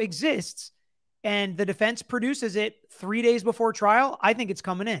video exists and the defense produces it 3 days before trial, I think it's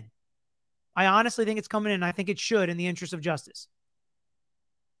coming in. I honestly think it's coming in. I think it should in the interest of justice.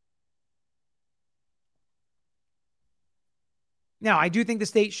 Now, I do think the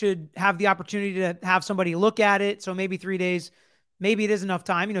state should have the opportunity to have somebody look at it. So maybe 3 days, maybe it is enough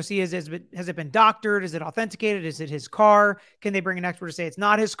time. You know, see, has it been doctored? Is it authenticated? Is it his car? Can they bring an expert to say it's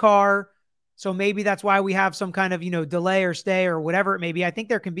not his car? So maybe that's why we have some kind of, delay or stay or whatever it may be. I think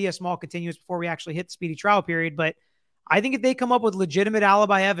there can be a small continuous before we actually hit the speedy trial period. But I think if they come up with legitimate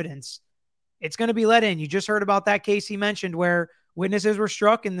alibi evidence, it's going to be let in. You just heard about that case he mentioned where witnesses were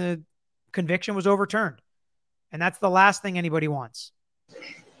struck and the conviction was overturned. And that's the last thing anybody wants.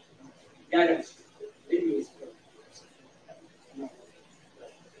 Yeah,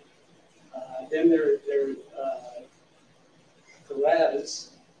 then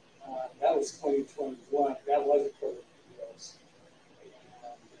Perez, that was 2021. That was a court of appeals.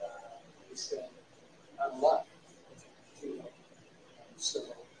 And he said, not a lot. So,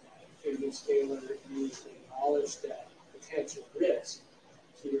 Ms. Taylor, you acknowledge that potential risk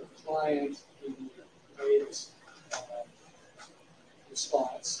to your client in the latest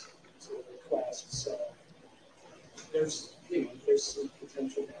response to the request. So, there's some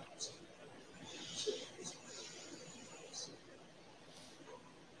potential gaps.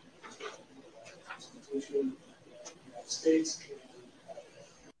 Constitution of the United States.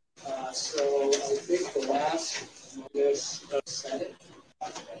 So I think the last this Senate.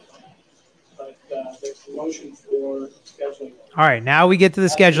 But there's a motion for scheduling. All right, now we get to the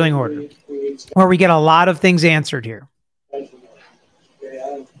scheduling order, where we get a lot of things answered here. Okay, I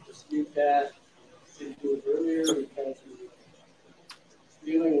don't dispute that. Didn't do it earlier because we were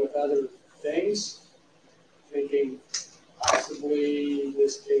dealing with other things, thinking possibly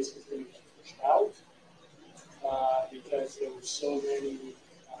this case was going to get pushed out because there were so many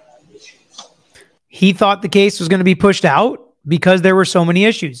issues. He thought the case was going to be pushed out because there were so many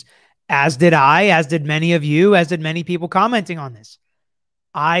issues, as did I, as did many of you, as did many people commenting on this.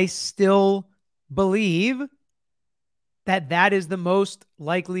 I still believe that that is the most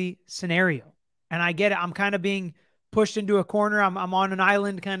likely scenario. And I get it. I'm kind of being pushed into a corner. I'm on an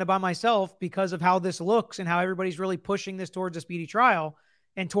island kind of by myself because of how this looks and how everybody's really pushing this towards a speedy trial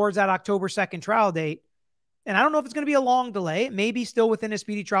and towards that October 2nd trial date. And I don't know if it's going to be a long delay. It may be still within a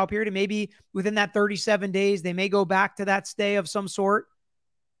speedy trial period. It may be within that 37 days. They may go back to that stay of some sort.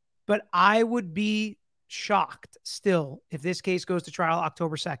 But I would be shocked still if this case goes to trial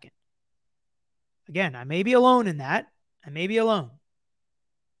October 2nd. Again, I may be alone in that. I may be alone.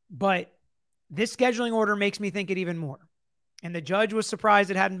 But this scheduling order makes me think it even more. And the judge was surprised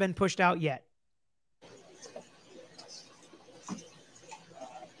it hadn't been pushed out yet.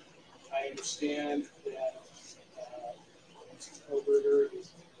 I understand that Mr. Kohberger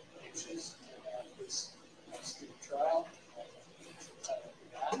is anxious to have this speedy trial.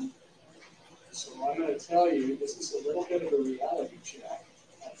 So I'm going to tell you, this is a little bit of a reality check.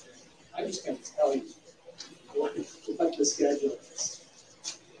 I'm just going to tell you what the schedule is.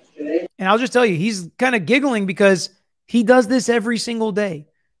 Okay? And I'll just tell you, he's kind of giggling because he does this every single day.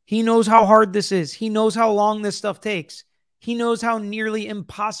 He knows how hard this is. He knows how long this stuff takes. He knows how nearly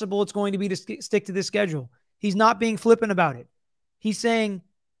impossible it's going to be to stick to this schedule. He's not being flippant about it. He's saying,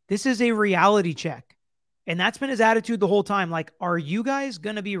 this is a reality check. And that's been his attitude the whole time. Like, are you guys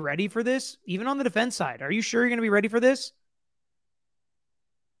going to be ready for this? Even on the defense side, are you sure you're going to be ready for this?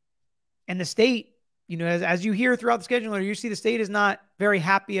 And the state, you know, as you hear throughout the scheduling, you see the state is not very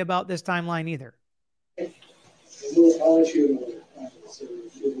happy about this timeline either. I'll issue an order. So you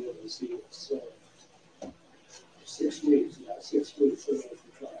should be able to see it. So 6 weeks, about 6 weeks for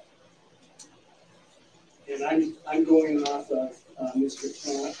trial. And I'm going off of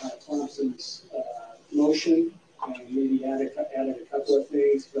Mr. Thompson's motion, maybe added a couple of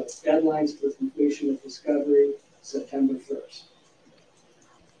things, but deadlines for completion of discovery, September 1st.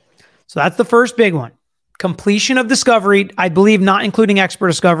 So that's the first big one. Completion of discovery, I believe not including expert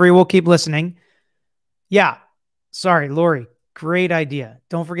discovery. We'll keep listening. Yeah. Sorry, Lori. Great idea.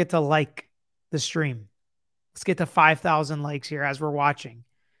 Don't forget to like the stream. Let's get to 5,000 likes here as we're watching.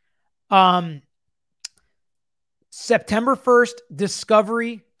 September 1st,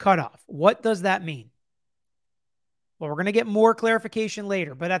 discovery cutoff. What does that mean? Well, we're going to get more clarification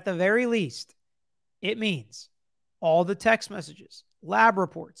later, but at the very least, it means all the text messages, lab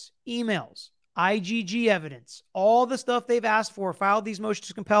reports, emails, IgG evidence, all the stuff they've asked for, filed these motions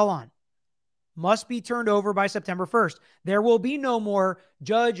to compel on, must be turned over by September 1st. There will be no more,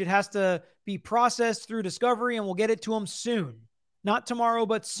 judge, it has to be processed through discovery and we'll get it to them soon. Not tomorrow,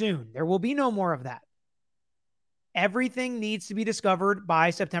 but soon. There will be no more of that. Everything needs to be discovered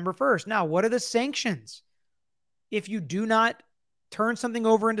by September 1st. Now, what are the sanctions if you do not turn something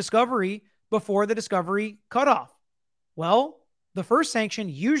over in discovery before the discovery cutoff? Well, the first sanction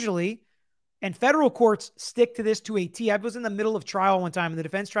usually, and federal courts stick to this to a T. I was in the middle of trial one time and the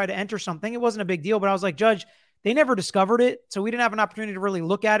defense tried to enter something. It wasn't a big deal, but I was like, Judge, they never discovered it, so we didn't have an opportunity to really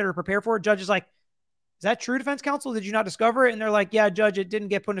look at it or prepare for it. Judge is like, is that true, defense counsel? Did you not discover it? And they're like, yeah, Judge, it didn't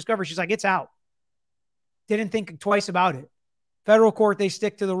get put in discovery. She's like, it's out. Didn't think twice about it. Federal court, they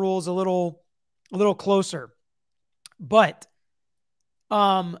stick to the rules a little closer. But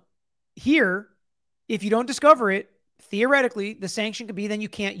here, if you don't discover it, theoretically, the sanction could be then you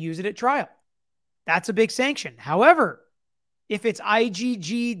can't use it at trial. That's a big sanction. However, if it's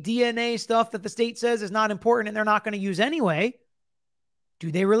IgG, DNA stuff that the state says is not important and they're not going to use anyway,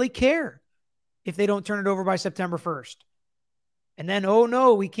 do they really care if they don't turn it over by September 1st? And then, oh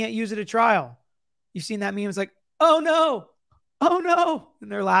no, we can't use it at trial. You've seen that meme. It's like, oh no,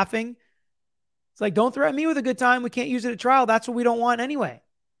 and they're laughing. It's like, don't threaten me with a good time. We can't use it at trial. That's what we don't want anyway.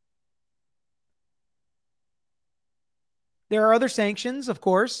 There are other sanctions, of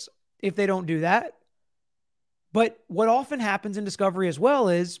course, if they don't do that. But what often happens in discovery as well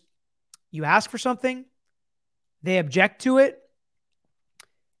is you ask for something, they object to it,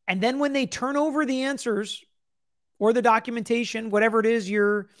 and then when they turn over the answers or the documentation, whatever it is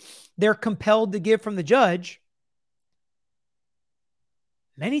they're compelled to give from the judge,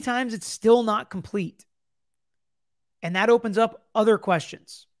 many times it's still not complete. And that opens up other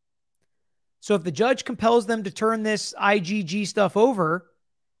questions. So if the judge compels them to turn this IGG stuff over,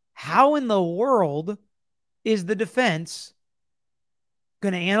 how in the world is the defense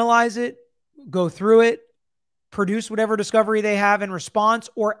going to analyze it, go through it, produce whatever discovery they have in response,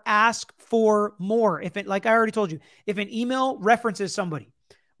 or ask for more? If it, like I already told you, if an email references somebody,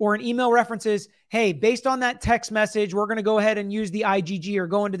 or an email references, hey, based on that text message, we're going to go ahead and use the IGG or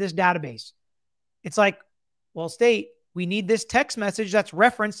go into this database. It's like, well, state, we need this text message that's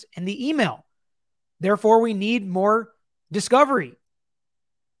referenced in the email. Therefore, we need more discovery.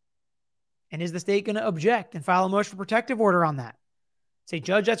 And is the state going to object and file a motion for protective order on that? Say,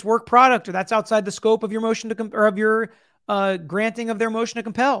 judge, that's work product, or that's outside the scope of your motion to or of your granting of their motion to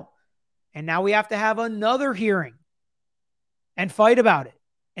compel. And now we have to have another hearing and fight about it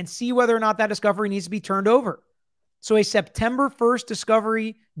and see whether or not that discovery needs to be turned over. So a September 1st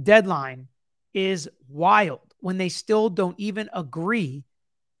discovery deadline is wild when they still don't even agree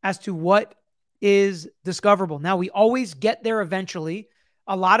as to what is discoverable. Now, we always get there eventually,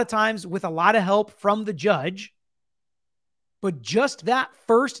 a lot of times with a lot of help from the judge. But just that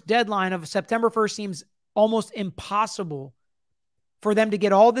first deadline of September 1st seems almost impossible for them to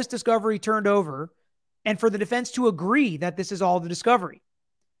get all this discovery turned over and for the defense to agree that this is all the discovery.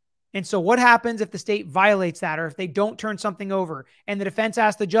 And so what happens if the state violates that, or if they don't turn something over and the defense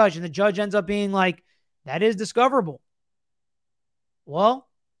asks the judge and the judge ends up being like, that is discoverable? Well,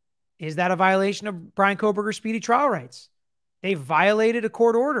 is that a violation of Brian Kohberger's speedy trial rights? They violated a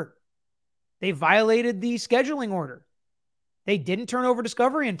court order. They violated the scheduling order. They didn't turn over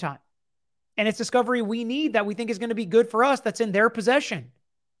discovery in time. And it's discovery we need that we think is going to be good for us that's in their possession.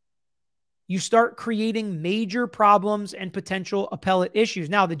 You start creating major problems and potential appellate issues.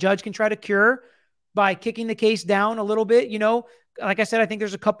 Now, the judge can try to cure by kicking the case down a little bit. You know, like I said, I think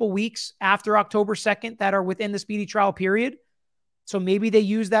there's a couple weeks after October 2nd that are within the speedy trial period. So maybe they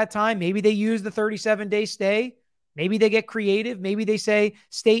use that time. Maybe they use the 37-day stay. Maybe they get creative. Maybe they say,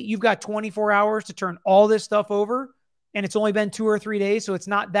 state, you've got 24 hours to turn all this stuff over. And it's only been 2 or 3 days, so it's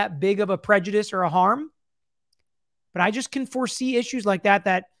not that big of a prejudice or a harm. But I just can foresee issues like that,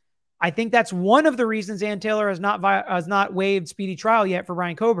 that I think that's one of the reasons Ann Taylor has not waived speedy trial yet for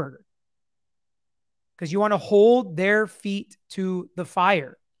Brian Kohberger. Because you want to hold their feet to the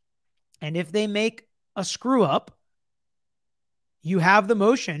fire. And if they make a screw up, you have the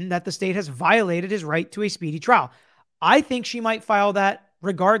motion that the state has violated his right to a speedy trial. I think she might file that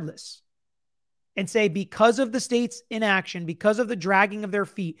regardless and say, because of the state's inaction, because of the dragging of their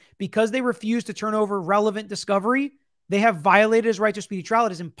feet, because they refuse to turn over relevant discovery, they have violated his right to speedy trial.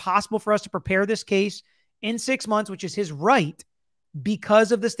 It is impossible for us to prepare this case in 6 months, which is his right,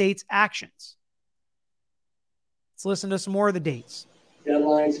 because of the state's actions. Let's listen to some more of the dates.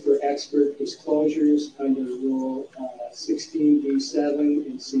 Deadlines for expert disclosures under Rule 16b7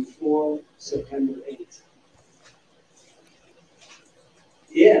 and C4, September 8th.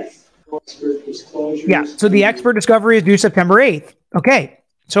 If expert disclosures... Yeah, so the expert discovery is due September 8th. Okay,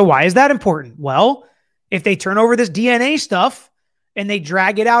 so why is that important? Well, if they turn over this DNA stuff and they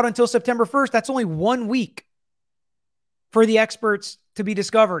drag it out until September 1st, that's only 1 week for the experts to be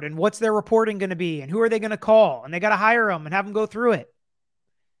discovered. And what's their reporting going to be? And who are they going to call? And they got to hire them and have them go through it.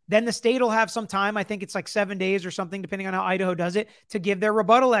 Then the state will have some time, I think it's like 7 days or something, depending on how Idaho does it, to give their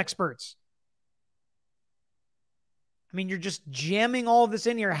rebuttal experts. I mean, you're just jamming all of this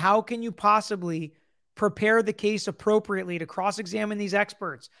in here. How can you possibly prepare the case appropriately to cross-examine these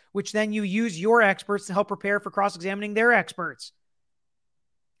experts, which then you use your experts to help prepare for cross-examining their experts?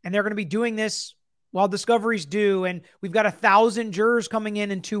 And they're going to be doing this while discovery's due, and we've got 1,000 jurors coming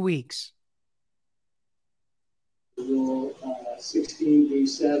in 2 weeks. Rule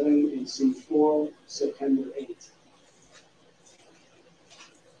 16b7 and C4, September 8th.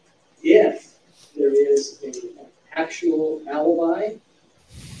 If there is an actual alibi,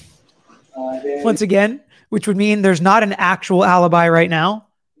 then once again, which would mean there's not an actual alibi right now.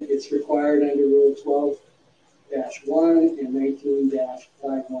 It's required under Rule 12-1 and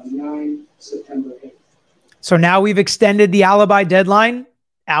 19-519, September 8th. So now we've extended the alibi deadline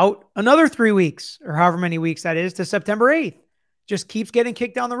out another 3 weeks, or however many weeks that is, to September 8th. Just keeps getting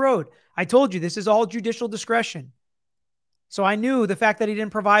kicked down the road. I told you, this is all judicial discretion. So I knew the fact that he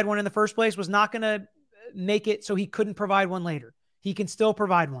didn't provide one in the first place was not going to make it so he couldn't provide one later. He can still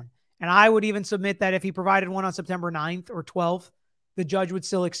provide one. And I would even submit that if he provided one on September 9th or 12th, the judge would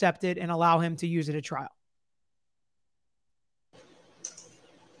still accept it and allow him to use it at trial.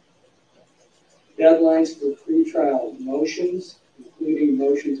 Deadlines for pretrial motions, including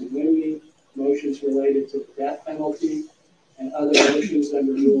motions in limine, motions related to the death penalty, and other motions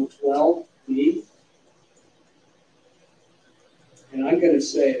under Rule 12b. And I'm going to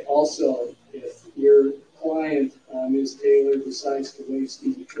say also, if your client, Ms. Taylor, decides to waive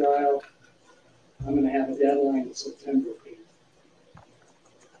speedy trial, I'm going to have a deadline of September 8th.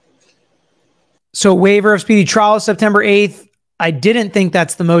 So waiver of speedy trial is September 8th. I didn't think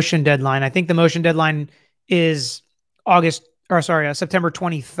that's the motion deadline. I think the motion deadline is September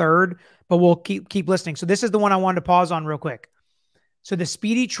 23rd, but we'll keep listening. So this is the one I wanted to pause on real quick. So the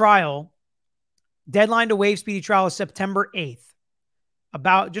speedy trial deadline to waive speedy trial is September 8th,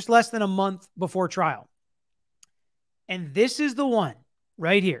 about just less than a month before trial. And this is the one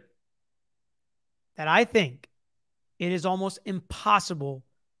right here that I think it is almost impossible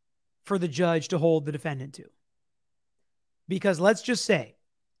for the judge to hold the defendant to. Because let's just say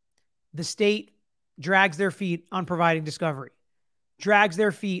the state drags their feet on providing discovery, drags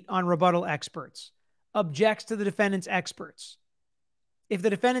their feet on rebuttal experts, objects to the defendant's experts. If the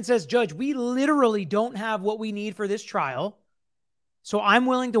defendant says, Judge, we literally don't have what we need for this trial, so I'm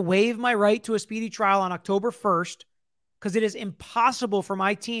willing to waive my right to a speedy trial on October 1st because it is impossible for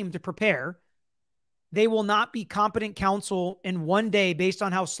my team to prepare. They will not be competent counsel in one day based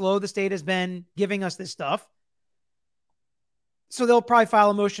on how slow the state has been giving us this stuff. So they'll probably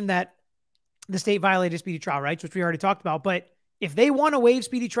file a motion that the state violated speedy trial rights, which we already talked about. But if they want to waive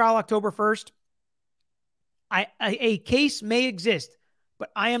speedy trial October 1st, a case may exist,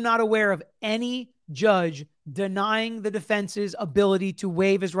 but I am not aware of any judge denying the defense's ability to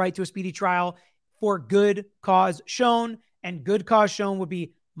waive his right to a speedy trial for good cause shown. And good cause shown would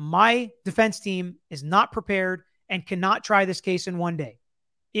be my defense team is not prepared and cannot try this case in one day.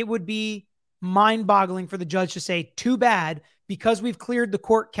 It would be mind-boggling for the judge to say, too bad, because we've cleared the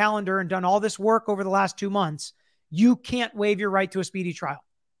court calendar and done all this work over the last 2 months, you can't waive your right to a speedy trial.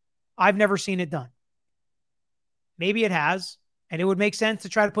 I've never seen it done. Maybe it has, and it would make sense to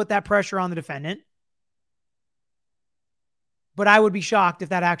try to put that pressure on the defendant. But I would be shocked if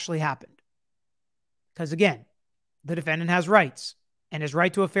that actually happened. Because again, the defendant has rights, and his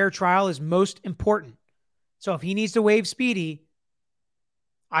right to a fair trial is most important. So if he needs to waive speedy,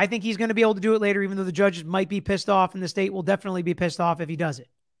 I think he's going to be able to do it later, even though the judge might be pissed off, and the state will definitely be pissed off if he does it.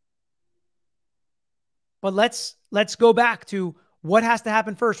 But let's go back to what has to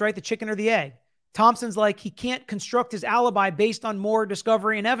happen first, right? The chicken or the egg. Thompson's like, he can't construct his alibi based on more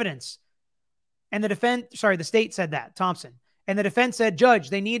discovery and evidence. And the state said that, Thompson. And the defense said, Judge,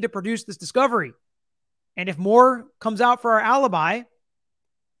 they need to produce this discovery. And if more comes out for our alibi,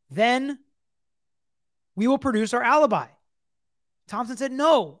 then we will produce our alibi. Thompson said,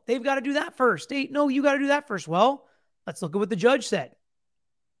 no, they've got to do that first. State, no, you got to do that first. Well, let's look at what the judge said.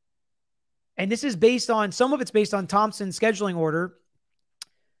 And this is some of it's based on Thompson's scheduling order.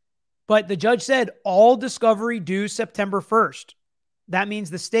 But the judge said all discovery due September 1st. That means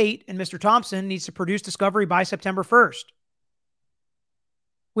the state and Mr. Thompson needs to produce discovery by September 1st.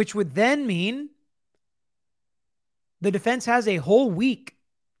 Which would then mean the defense has a whole week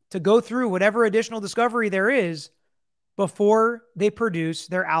to go through whatever additional discovery there is before they produce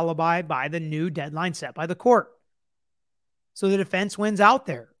their alibi by the new deadline set by the court. So the defense wins out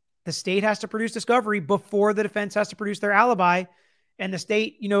there. The state has to produce discovery before the defense has to produce their alibi. And the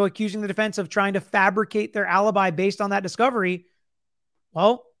state, accusing the defense of trying to fabricate their alibi based on that discovery.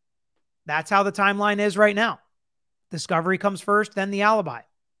 Well, that's how the timeline is right now. Discovery comes first, then the alibi.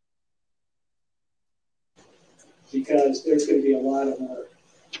 Because there's going to be a lot of work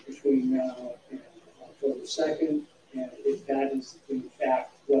between now and October 2nd. And if that is, in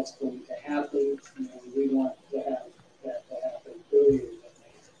fact, what's going to happen, we want to have that to happen earlier than later.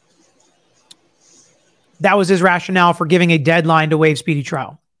 That was his rationale for giving a deadline to waive speedy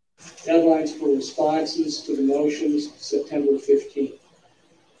trial. Deadlines for responses to the motions, September 15th.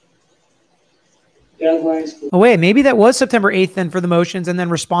 Deadlines for... Oh, wait, maybe that was September 8th then for the motions, and then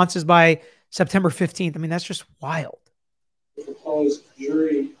responses by September 15th. I mean, that's just wild. Proposed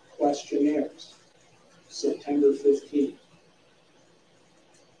jury questionnaires, September 15th.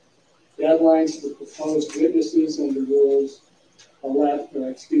 Deadlines for proposed witnesses under rules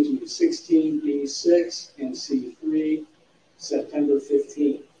 16B6 and C3, September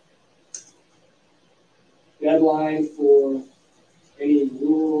 15th. Deadline for any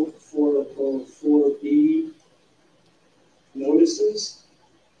Rule 404B notices,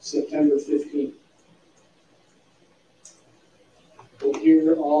 September 15th. We'll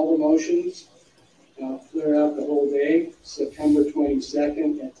hear all the motions, clear out the whole day, September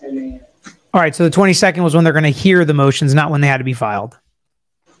 22nd at 10 a.m. All right, so the 22nd was when they're going to hear the motions, not when they had to be filed.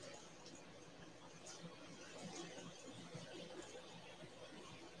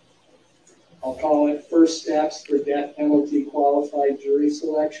 I'll call it first steps for death penalty qualified jury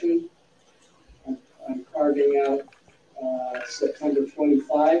selection. I'm carving out September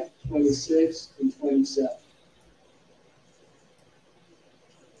 25, 26, and 27.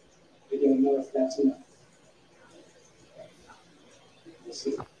 I don't know if that's enough. We'll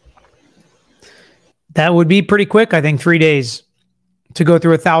see. That would be pretty quick, I think, 3 days to go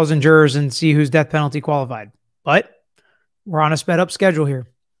through 1,000 jurors and see who's death penalty qualified. But we're on a sped up schedule here.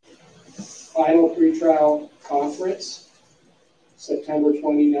 Final pretrial conference, September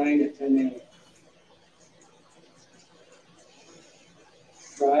 29 at 10 a.m.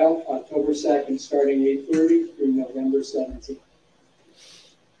 Trial, October 2nd, starting 8:30 through November 17th.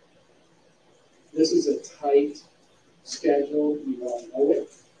 This is a tight schedule. You all know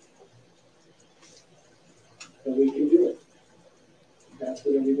it. But we can do it. That's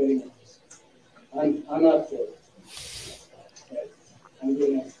what everybody wants. I'm up for it. Okay. I'm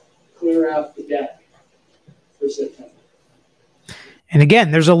going to clear out the deck for September. And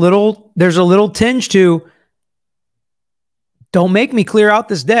again, there's a little tinge to don't make me clear out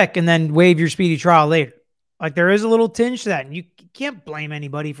this deck and then waive your speedy trial later. Like there is a little tinge to that, and you can't blame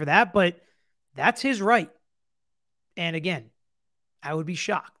anybody for that, but that's his right. And again, I would be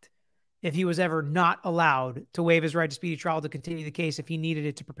shocked if he was ever not allowed to waive his right to speedy trial to continue the case if he needed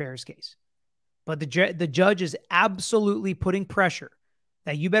it to prepare his case. But the judge is absolutely putting pressure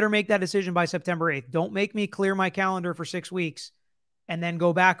that you better make that decision by September 8th. Don't make me clear my calendar for 6 weeks and then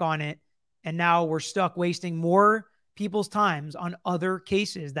go back on it. And now we're stuck wasting more people's times on other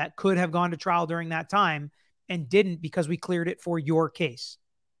cases that could have gone to trial during that time and didn't because we cleared it for your case.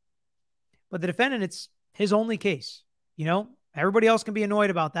 But the defendant, it's his only case. You know, everybody else can be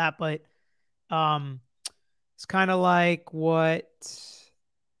annoyed about that, but it's kind of like what,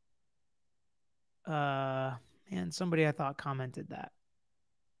 somebody I thought commented that.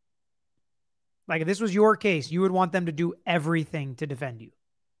 Like if this was your case, you would want them to do everything to defend you.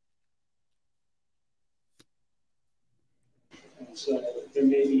 And so there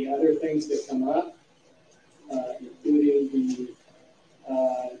may be other things that come up, including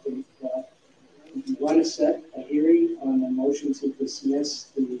you want to set a hearing on the motion to dismiss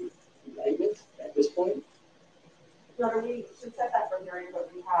the indictment at this point? Your Honor, we should set that for hearing, but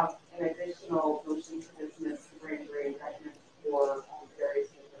we have an additional motion to dismiss the grand jury indictment for various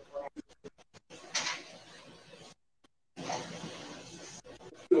things.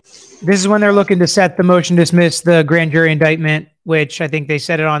 This is when they're looking to set the motion to dismiss the grand jury indictment, which I think they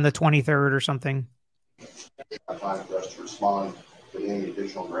set it on the 23rd or something. Time for us to respond to any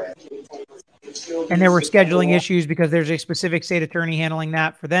additional grants. And there were scheduling issues because there's a specific state attorney handling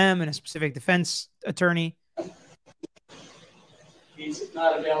that for them and a specific defense attorney. He's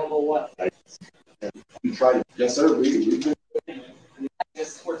not available what? We tried. Yes, sir.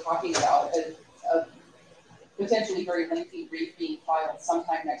 We're talking about a potentially very lengthy brief being filed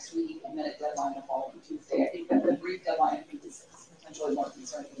sometime next week and then a deadline the following Tuesday. I think that the brief deadline I think is potentially more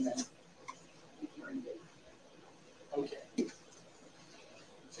concerning than the hearing date. Okay.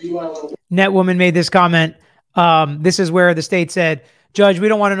 So you want to... Netwoman made this comment. This is where the state said, Judge, we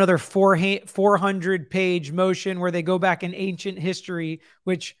don't want another 400-page motion where they go back in ancient history,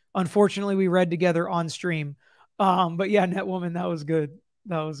 which unfortunately we read together on stream. But yeah, Netwoman, that was good.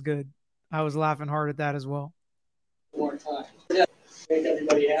 That was good. I was laughing hard at that as well. More time. Yeah. Make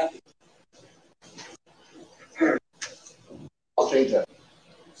everybody happy. I'll change that.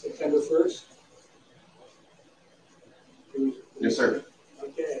 September 1st? Yes, sir.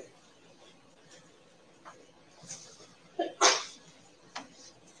 Okay.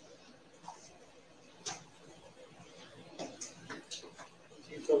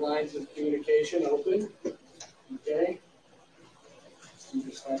 Keep the lines of communication open. Okay. Be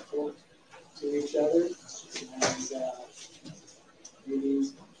respectful to each other. And maybe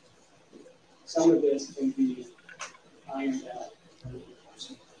some of this can be ironed out.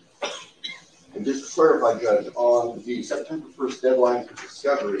 And just to clarify, Judge, on the September 1st deadline for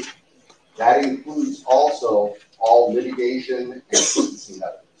discovery, that includes also all litigation and sentencing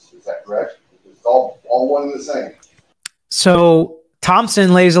evidence. Is that correct? It's all one and the same. So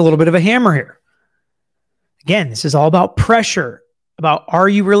Thompson lays a little bit of a hammer here. Again, this is all about pressure, about are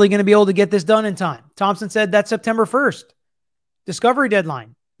you really going to be able to get this done in time? Thompson said that's September 1st. Discovery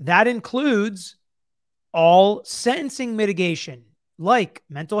deadline. That includes all sentencing mitigation, like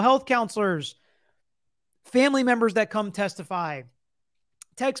mental health counselors, family members that come testify,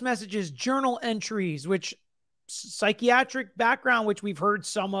 text messages, journal entries, which psychiatric background, which we've heard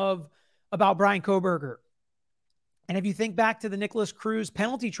some of about Brian Kohberger. And if you think back to the Nicholas Cruz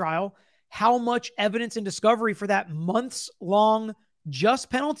penalty trial, how much evidence and discovery for that months-long just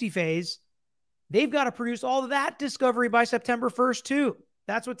penalty phase, they've got to produce all of that discovery by September 1st too.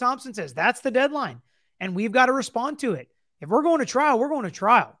 That's what Thompson says. That's the deadline. And we've got to respond to it. If we're going to trial, we're going to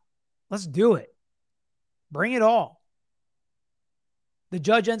trial. Let's do it. Bring it all. The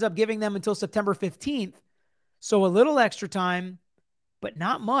judge ends up giving them until September 15th. So a little extra time, but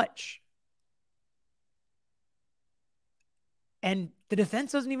not much. And the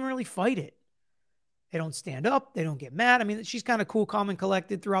defense doesn't even really fight it. They don't stand up. They don't get mad. I mean, she's kind of cool, calm, and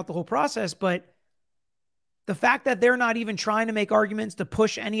collected throughout the whole process. But the fact that they're not even trying to make arguments to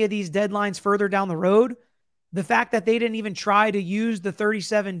push any of these deadlines further down the road, the fact that they didn't even try to use the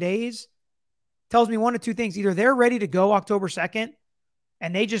 37 days tells me one of two things. Either they're ready to go October 2nd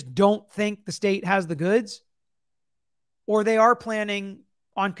and they just don't think the state has the goods, or they are planning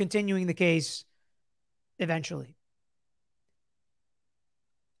on continuing the case eventually.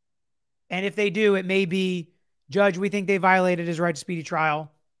 And if they do, it may be, Judge, we think they violated his right to speedy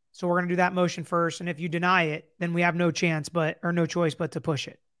trial, so we're going to do that motion first. And if you deny it, then we have no choice but to push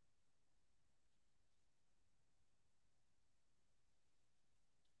it.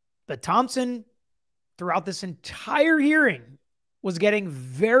 But Thompson, throughout this entire hearing, was getting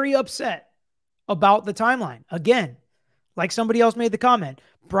very upset about the timeline. Again, like somebody else made the comment,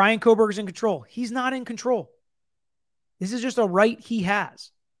 Brian Kohberger's in control. He's not in control. This is just a right he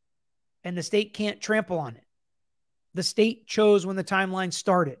has. And the state can't trample on it. The state chose when the timeline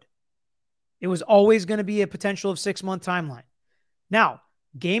started. It was always going to be a potential of 6-month timeline. Now,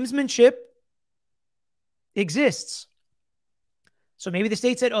 gamesmanship exists. So maybe the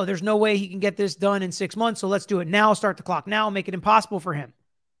state said, oh, there's no way he can get this done in 6 months, so let's do it now, start the clock now, make it impossible for him.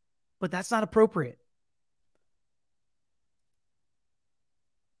 But that's not appropriate.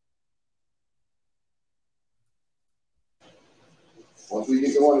 Once we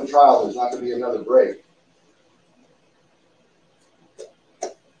get going to trial, there's not going to be another break.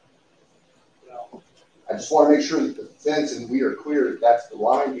 I just want to make sure that the defense and we are clear that that's the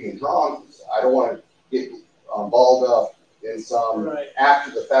line being drawn. I don't want to get balled up in some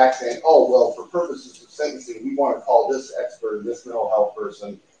after the fact saying, oh, well, for purposes of sentencing, we want to call this expert and this mental health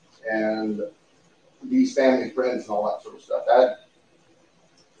person and these family friends and all that sort of stuff.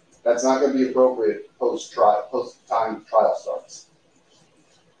 That's not going to be appropriate post-time trial starts.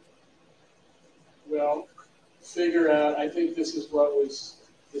 Well, figure out, I think this is what was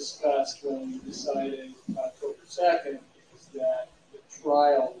discussed when we decided October 2nd, is that the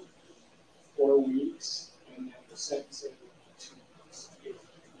trial would be 4 weeks and then the sentencing would be 2 weeks. 8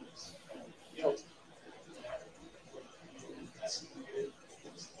 weeks. Guilty.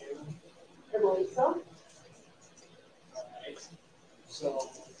 I believe so. Right. So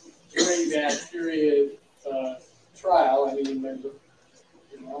during that period of trial, I mean, there's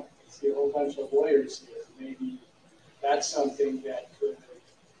see a whole bunch of lawyers here. Maybe that's something that could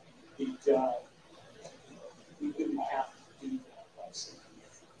be done. We wouldn't have to do that by 6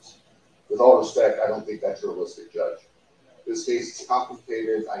 years. With all respect, I don't think that's realistic, Judge. This case is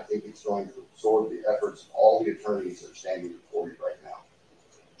complicated. I think it's going to absorb the efforts of all the attorneys that are standing before you right now,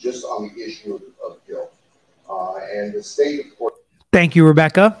 just on the issue of guilt. And the state, of course. Thank you,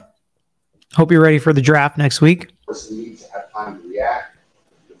 Rebecca. Hope you're ready for the draft next week. Needs to have time to react.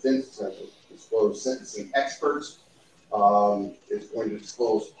 The defense is going to disclose sentencing experts. It's going to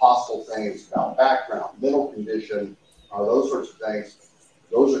disclose possible things about background, mental condition, those sorts of things.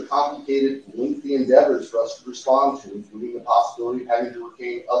 Those are complicated, lengthy endeavors for us to respond to, including the possibility of having to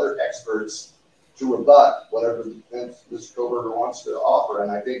retain other experts to rebut whatever the defense Mr. Kohberger wants to offer.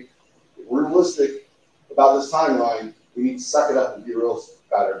 And I think if we're realistic about this timeline, we need to suck it up and be realistic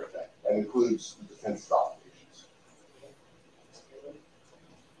about everything. That includes the defense's obligations.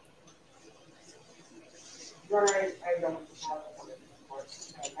 Right, I don't have a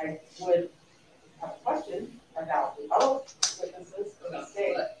I would have a question about rebuttal witnesses for the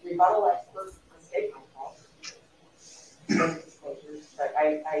state, rebuttal experts for the state disclosures. But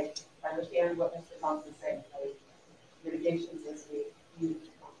I understand what Mr. Thompson's saying. Mitigation is a huge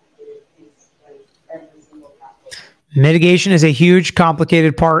complicated piece in every single capital. Mitigation is a huge,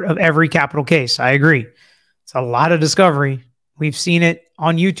 complicated part of every capital case. I agree. It's a lot of discovery. We've seen it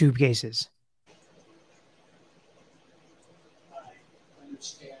on YouTube cases. I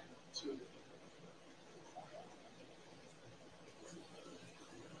understand too.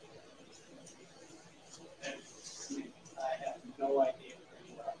 I have no idea where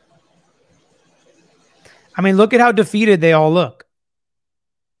you are. I mean, look at how defeated they all look.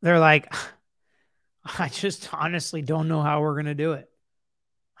 They're like, I just honestly don't know how we're going to do it.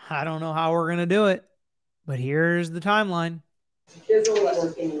 I don't know how we're going to do it, but here's the timeline. Busily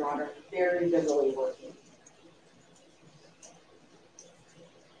working, Your Honor. Very busily working.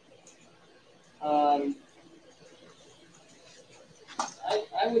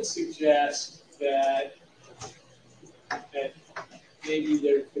 I would suggest that maybe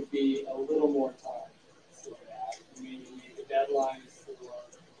there could be a little more time for that. Maybe make a deadline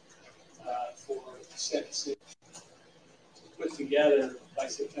for sentencing put together by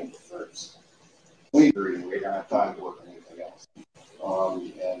September 1st. We agree. We don't have time to work on anything else.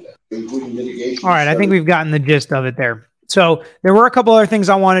 And including mitigation. All right, I think we've gotten the gist of it there. So there were a couple other things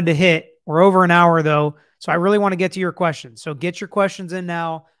I wanted to hit. We're over an hour though, so I really want to get to your questions. So get your questions in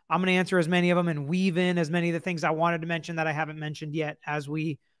now. I'm going to answer as many of them and weave in as many of the things I wanted to mention that I haven't mentioned yet as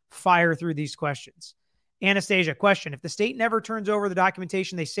we fire through these questions. Anastasia, question. If the state never turns over the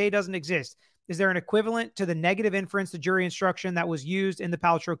documentation they say doesn't exist, is there an equivalent to the negative inference to jury instruction that was used in the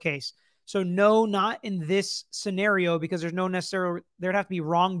Paltrow case? So no, not in this scenario, because there's no necessarily, there'd have to be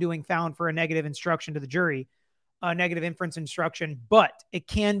wrongdoing found for a negative instruction to the jury, a negative inference instruction, but it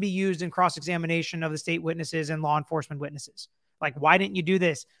can be used in cross-examination of the state witnesses and law enforcement witnesses. Like, why didn't you do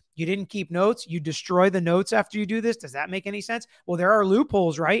this? You didn't keep notes. You destroy the notes after you do this. Does that make any sense? Well, there are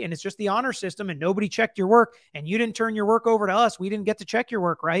loopholes, right? And it's just the honor system and nobody checked your work and you didn't turn your work over to us. We didn't get to check your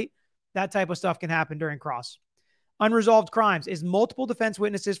work, right? That type of stuff can happen during cross. Unresolved crimes is multiple defense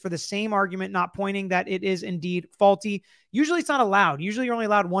witnesses for the same argument, not pointing that it is indeed faulty. Usually it's not allowed. Usually you're only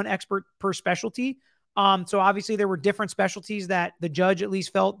allowed one expert per specialty. So obviously there were different specialties that the judge at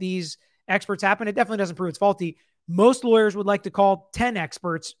least felt these experts happen. It definitely doesn't prove it's faulty. Most lawyers would like to call 10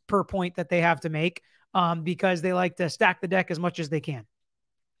 experts per point that they have to make because they like to stack the deck as much as they can.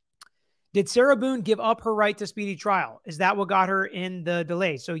 Did Sarah Boone give up her right to speedy trial? Is that what got her in the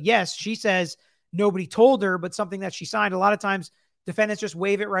delay? So yes, she says nobody told her, but something that she signed. A lot of times defendants just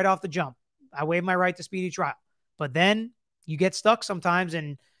waive it right off the jump. I waive my right to speedy trial. But then you get stuck sometimes.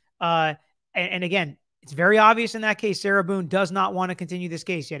 And again, it's very obvious in that case, Sarah Boone does not want to continue this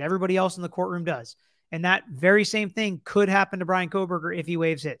case yet. Everybody else in the courtroom does. And that very same thing could happen to Brian Kohberger if he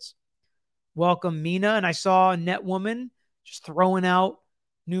waives his. Welcome, Mina. And I saw Net Woman just throwing out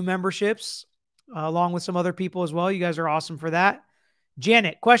new memberships along with some other people as well. You guys are awesome for that.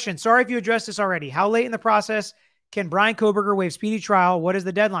 Janet, question. Sorry if you addressed this already. How late in the process can Brian Kohberger waive speedy trial? What is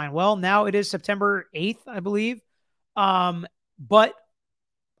the deadline? Well, now it is September 8th, I believe. But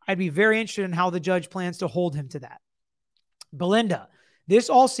I'd be very interested in how the judge plans to hold him to that. Belinda, this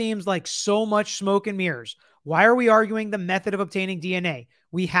all seems like so much smoke and mirrors. Why are we arguing the method of obtaining DNA?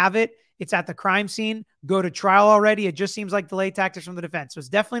 We have it. It's at the crime scene. Go to trial already. It just seems like delay tactics from the defense. So it's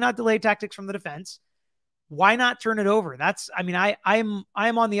definitely not delay tactics from the defense. Why not turn it over? I'm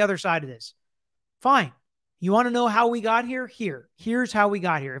on the other side of this. Fine. You want to know how we got here? Here's how we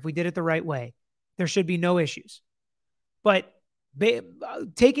got here. If we did it the right way, there should be no issues. But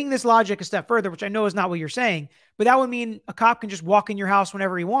taking this logic a step further, which I know is not what you're saying, but that would mean a cop can just walk in your house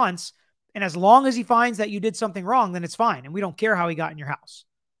whenever he wants. And as long as he finds that you did something wrong, then it's fine. And we don't care how he got in your house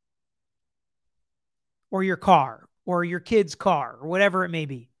or your car or your kid's car or whatever it may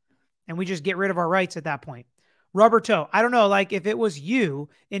be. And we just get rid of our rights at that point. Rubber toe. I don't know. Like if it was you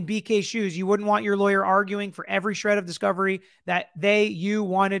in BK's shoes, you wouldn't want your lawyer arguing for every shred of discovery that you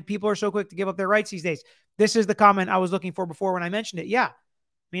wanted. People are so quick to give up their rights these days. This is the comment I was looking for before when I mentioned it. Yeah. I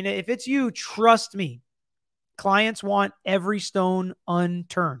mean, if it's you, trust me, clients want every stone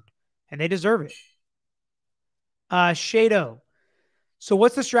unturned and they deserve it. Shado. So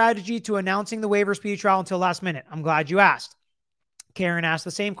what's the strategy to announcing the waiver speedy trial until last minute? I'm glad you asked. Karen asked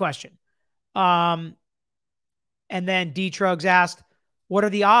the same question. And then D-Trugs asked, what are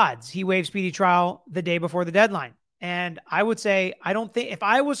the odds he waives speedy trial the day before the deadline? And I would say, if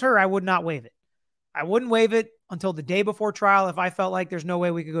I was her, I would not waive it. I wouldn't waive it until the day before trial if I felt like there's no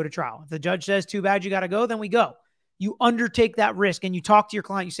way we could go to trial. If the judge says, too bad, you got to go, then we go. You undertake that risk and you talk to your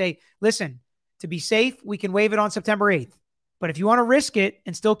client. You say, listen, to be safe, we can waive it on September 8th. But if you want to risk it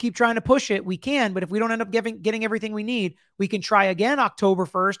and still keep trying to push it, we can. But if we don't end up getting everything we need, we can try again October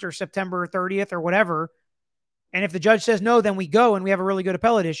 1st or September 30th or whatever. And if the judge says no, then we go and we have a really good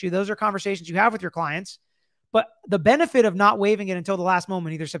appellate issue. Those are conversations you have with your clients. But the benefit of not waiving it until the last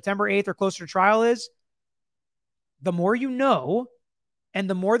moment, either September 8th or closer to trial, is the more you know, and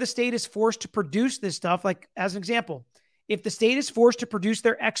the more the state is forced to produce this stuff. Like, as an example, if the state is forced to produce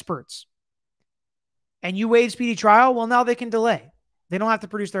their experts and you waive speedy trial, well, now they can delay. They don't have to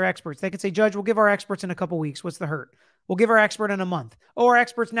produce their experts. They can say, Judge, we'll give our experts in a couple weeks. What's the hurt? We'll give our expert in a month. Oh, our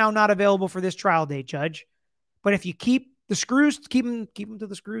expert's now not available for this trial date, Judge. But if you keep the screws, keep them to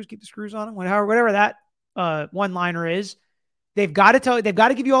the screws, keep the screws on them, whatever that one-liner is, they've got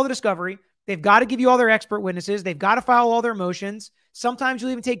to give you all the discovery. They've got to give you all their expert witnesses. They've got to file all their motions. Sometimes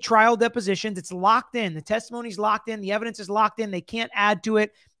you'll even take trial depositions. It's locked in. The testimony's locked in. The evidence is locked in. They can't add to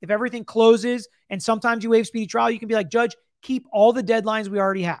it. If everything closes and sometimes you waive speedy trial, you can be like, Judge, keep all the deadlines we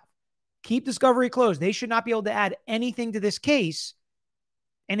already have. Keep discovery closed. They should not be able to add anything to this case.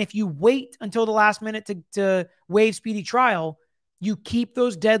 And if you wait until the last minute to waive speedy trial, you keep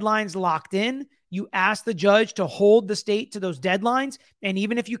those deadlines locked in. You ask the judge to hold the state to those deadlines. And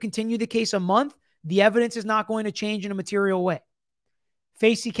even if you continue the case a month, the evidence is not going to change in a material way.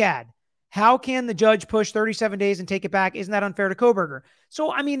 Facey Cad, how can the judge push 37 days and take it back? Isn't that unfair to Kohberger?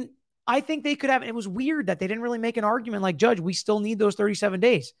 So, I mean, I think they could have, it was weird that they didn't really make an argument like, Judge, we still need those 37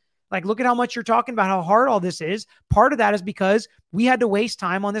 days. Like, look at how much you're talking about how hard all this is. Part of that is because we had to waste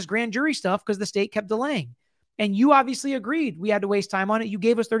time on this grand jury stuff because the state kept delaying. And you obviously agreed we had to waste time on it. You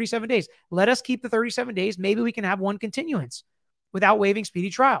gave us 37 days. Let us keep the 37 days. Maybe we can have one continuance without waiving speedy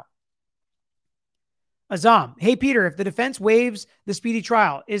trial. Azam, hey, Peter, if the defense waives the speedy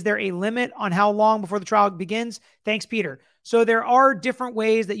trial, is there a limit on how long before the trial begins? Thanks, Peter. So there are different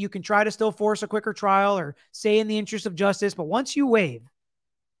ways that you can try to still force a quicker trial or say in the interest of justice. But once you waive,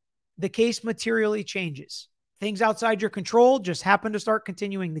 the case materially changes. Things outside your control just happen to start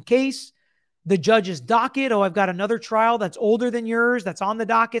continuing the case. The judge's docket, oh, I've got another trial that's older than yours that's on the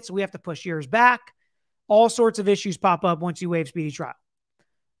docket, so we have to push yours back. All sorts of issues pop up once you waive speedy trial.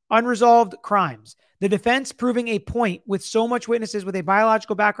 Unresolved crimes. The defense proving a point with so much witnesses with a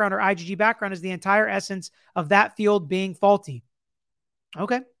biological background or IgG background is the entire essence of that field being faulty.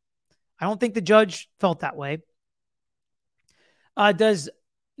 Okay. I don't think the judge felt that way. Does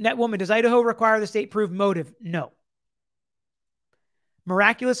Idaho require the state prove motive? No.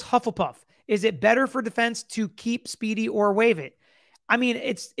 Miraculous Hufflepuff. Is it better for defense to keep speedy or waive it? I mean,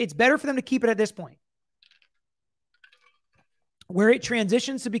 it's better for them to keep it at this point. Where it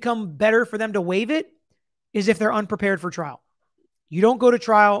transitions to become better for them to waive it is if they're unprepared for trial. You don't go to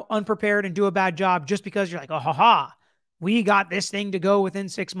trial unprepared and do a bad job just because you're like, oh, we got this thing to go within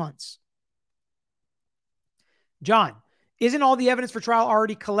 6 months. John, isn't all the evidence for trial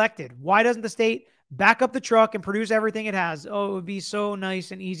already collected? Why doesn't the state back up the truck and produce everything it has? Oh, it would be so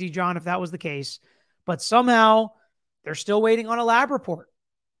nice and easy, John, if that was the case. But somehow they're still waiting on a lab report.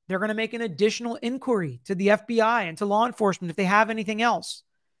 They're going to make an additional inquiry to the FBI and to law enforcement if they have anything else.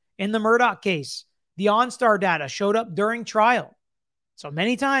 In the Murdoch case, the OnStar data showed up during trial. So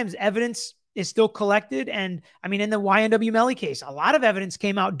many times evidence is still collected. And I mean, in the YNW Melly case, a lot of evidence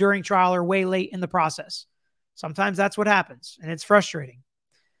came out during trial or way late in the process. Sometimes that's what happens, and it's frustrating.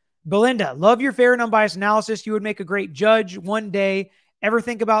 Belinda, love your fair and unbiased analysis. You would make a great judge one day. Ever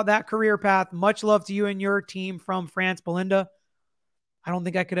think about that career path? Much love to you and your team from France, Belinda. I don't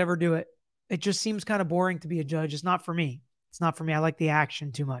think I could ever do it. It just seems kind of boring to be a judge. It's not for me. It's not for me. I like the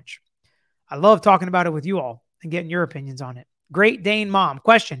action too much. I love talking about it with you all and getting your opinions on it. Great Dane Mom.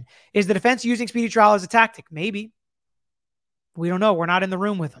 Question, is the defense using speedy trial as a tactic? Maybe. We don't know. We're not in the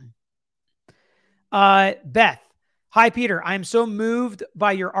room with them. Beth. Hi, Peter. I am so moved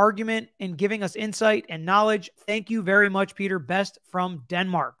by your argument and giving us insight and knowledge. Thank you very much, Peter. Best from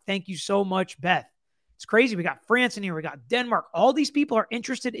Denmark. Thank you so much, Beth. It's crazy. We got France in here. We got Denmark. All these people are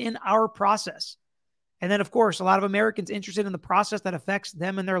interested in our process. And then, of course, a lot of Americans interested in the process that affects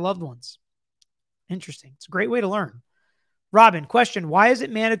them and their loved ones. Interesting. It's a great way to learn. Robin, question, why is it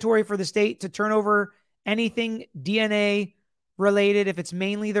mandatory for the state to turn over anything DNA related if it's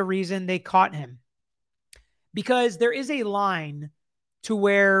mainly the reason they caught him? Because there is a line to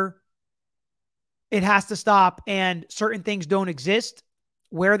where it has to stop and certain things don't exist.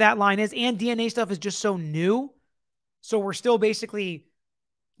 Where that line is, and DNA stuff is just so new. So we're still basically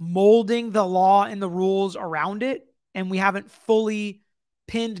molding the law and the rules around it. And we haven't fully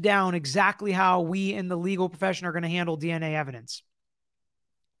pinned down exactly how we in the legal profession are going to handle DNA evidence.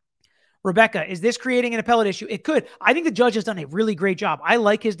 Rebecca, is this creating an appellate issue? It could. I think the judge has done a really great job. I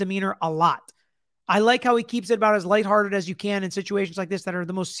like his demeanor a lot. I like how he keeps it about as lighthearted as you can in situations like this that are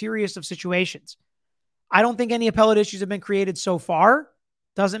the most serious of situations. I don't think any appellate issues have been created so far.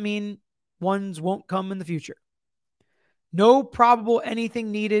 Doesn't mean ones won't come in the future. No probable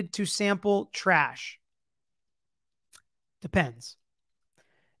anything needed to sample trash. Depends.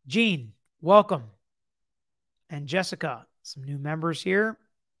 Gene, welcome. And Jessica, some new members here.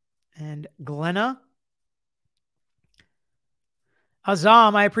 And Glenna.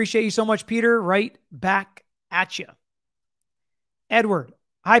 Azam, I appreciate you so much, Peter. Right back at you. Edward,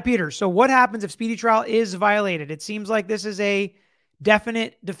 hi, Peter. So what happens if speedy trial is violated? It seems like this is a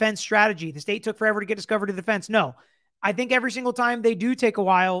definite defense strategy. The state took forever to get discovered to defense. No, I think every single time they do take a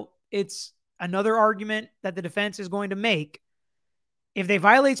while, it's another argument that the defense is going to make. If they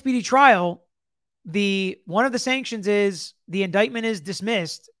violate speedy trial, one of the sanctions is the indictment is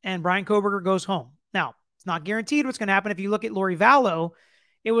dismissed and Brian Kohberger goes home. Now, it's not guaranteed what's going to happen. If you look at Lori Vallow,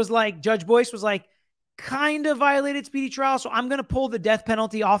 it was like Judge Boyce was like, kind of violated speedy trial. So I'm going to pull the death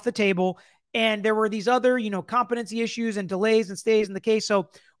penalty off the table. And there were these other, competency issues and delays and stays in the case. So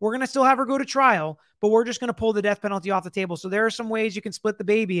we're going to still have her go to trial, but we're just going to pull the death penalty off the table. So there are some ways you can split the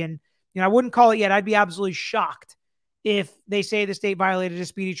baby. And, I wouldn't call it yet. I'd be absolutely shocked if they say the state violated his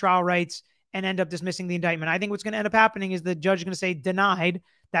speedy trial rights and end up dismissing the indictment. I think what's going to end up happening is the judge is going to say denied.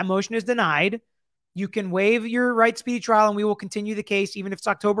 That motion is denied. You can waive your right speedy trial and we will continue the case even if it's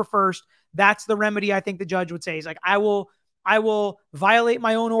October 1st. That's the remedy I think the judge would say. He's like, I will violate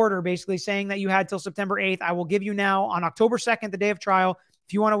my own order, basically saying that you had till September 8th. I will give you now on October 2nd, the day of trial.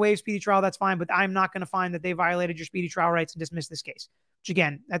 If you want to waive speedy trial, that's fine, but I'm not going to find that they violated your speedy trial rights and dismiss this case. Which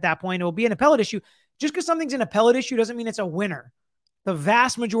again, at that point, it will be an appellate issue. Just because something's an appellate issue doesn't mean it's a winner. The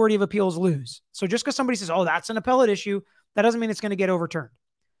vast majority of appeals lose. So just because somebody says, oh, that's an appellate issue, that doesn't mean it's going to get overturned.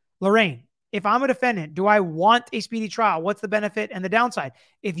 Lorraine, if I'm a defendant, do I want a speedy trial? What's the benefit and the downside?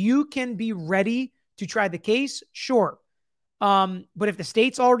 If you can be ready to try the case, sure. But if the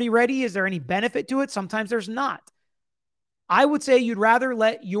state's already ready, is there any benefit to it? Sometimes there's not. I would say you'd rather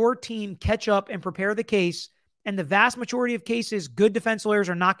let your team catch up and prepare the case. And the vast majority of cases, good defense lawyers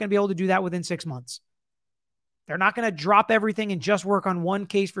are not going to be able to do that within 6 months. They're not going to drop everything and just work on one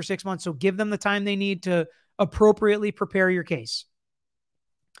case for 6 months. So give them the time they need to appropriately prepare your case.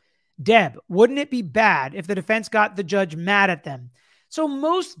 Deb, wouldn't it be bad if the defense got the judge mad at them? So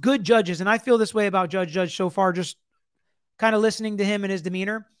most good judges, and I feel this way about Judge so far, just kind of listening to him and his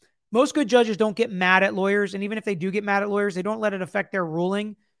demeanor, most good judges don't get mad at lawyers. And even if they do get mad at lawyers, they don't let it affect their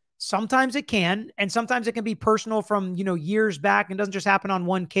ruling. Sometimes it can, and sometimes it can be personal from, years back and doesn't just happen on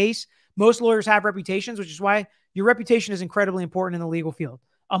one case. Most lawyers have reputations, which is why your reputation is incredibly important in the legal field.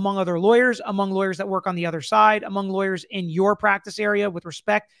 Among other lawyers, among lawyers that work on the other side, among lawyers in your practice area with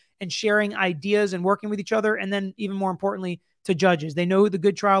respect and sharing ideas and working with each other. And then even more importantly, to judges. They know who the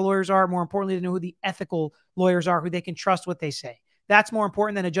good trial lawyers are. More importantly, they know who the ethical lawyers are, who they can trust what they say. That's more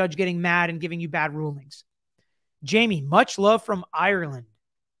important than a judge getting mad and giving you bad rulings. Jamie, much love from Ireland.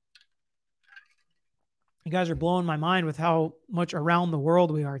 You guys are blowing my mind with how much around the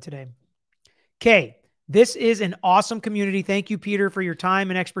world we are today. Okay, this is an awesome community. Thank you, Peter, for your time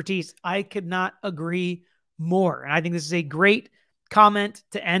and expertise. I could not agree more. And I think this is a great comment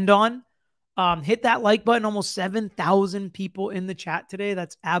to end on. Hit that like button. Almost 7,000 people in the chat today.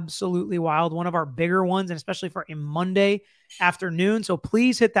 That's absolutely wild. One of our bigger ones, and especially for a Monday afternoon. So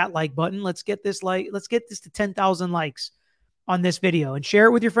please hit that like button. Let's get this to 10,000 likes on this video and share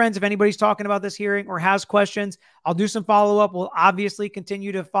it with your friends. If anybody's talking about this hearing or has questions, I'll do some follow-up. We'll obviously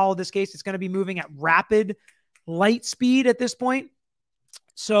continue to follow this case. It's going to be moving at rapid light speed at this point.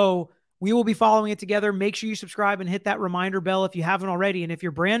 So we will be following it together. Make sure you subscribe and hit that reminder bell if you haven't already. And if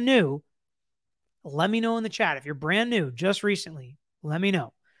you're brand new, let me know in the chat. If you're brand new, just recently, let me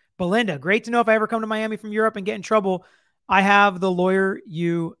know. Belinda, great to know if I ever come to Miami from Europe and get in trouble, I have the lawyer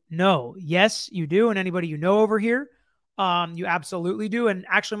you know. Yes, you do. And anybody you know over here, you absolutely do. And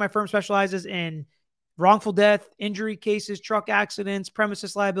actually, my firm specializes in wrongful death, injury cases, truck accidents,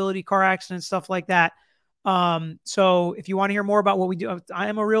 premises liability, car accidents, stuff like that. So if you want to hear more about what we do, I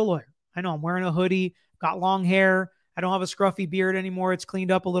am a real lawyer. I know I'm wearing a hoodie, got long hair. I don't have a scruffy beard anymore. It's cleaned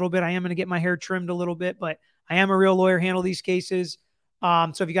up a little bit. I am going to get my hair trimmed a little bit, but I am a real lawyer, handle these cases.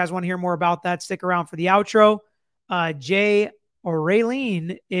 So if you guys want to hear more about that, stick around for the outro. Jay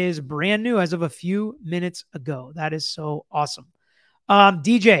Raylene is brand new as of a few minutes ago. That is so awesome.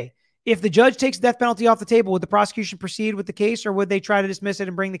 DJ, if the judge takes death penalty off the table, would the prosecution proceed with the case, or would they try to dismiss it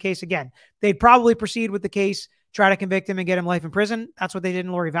and bring the case again? They'd probably proceed with the case, try to convict him and get him life in prison. That's what they did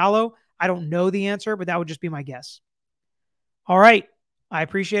in Lori Vallow. I don't know the answer, but that would just be my guess. All right. I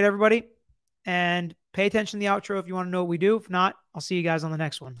appreciate everybody. And pay attention to the outro if you want to know what we do. If not, I'll see you guys on the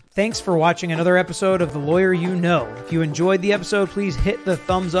next one. Thanks for watching another episode of The Lawyer You Know. If you enjoyed the episode, please hit the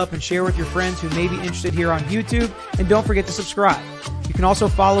thumbs up and share with your friends who may be interested here on YouTube. And don't forget to subscribe. You can also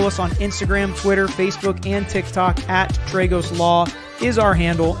follow us on Instagram, Twitter, Facebook, and TikTok at Tragos Law is our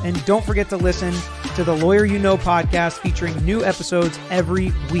handle. And don't forget to listen to The Lawyer You Know podcast featuring new episodes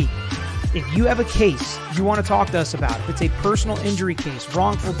every week. If you have a case you want to talk to us about, if it's a personal injury case,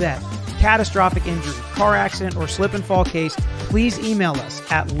 wrongful death, catastrophic injury, car accident, or slip and fall case, please email us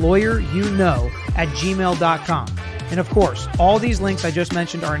at lawyeryouknow@gmail.com. And of course, all these links I just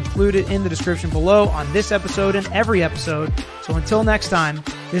mentioned are included in the description below on this episode and every episode. So until next time,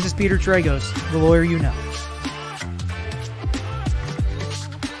 this is Peter Tragos, The Lawyer You Know.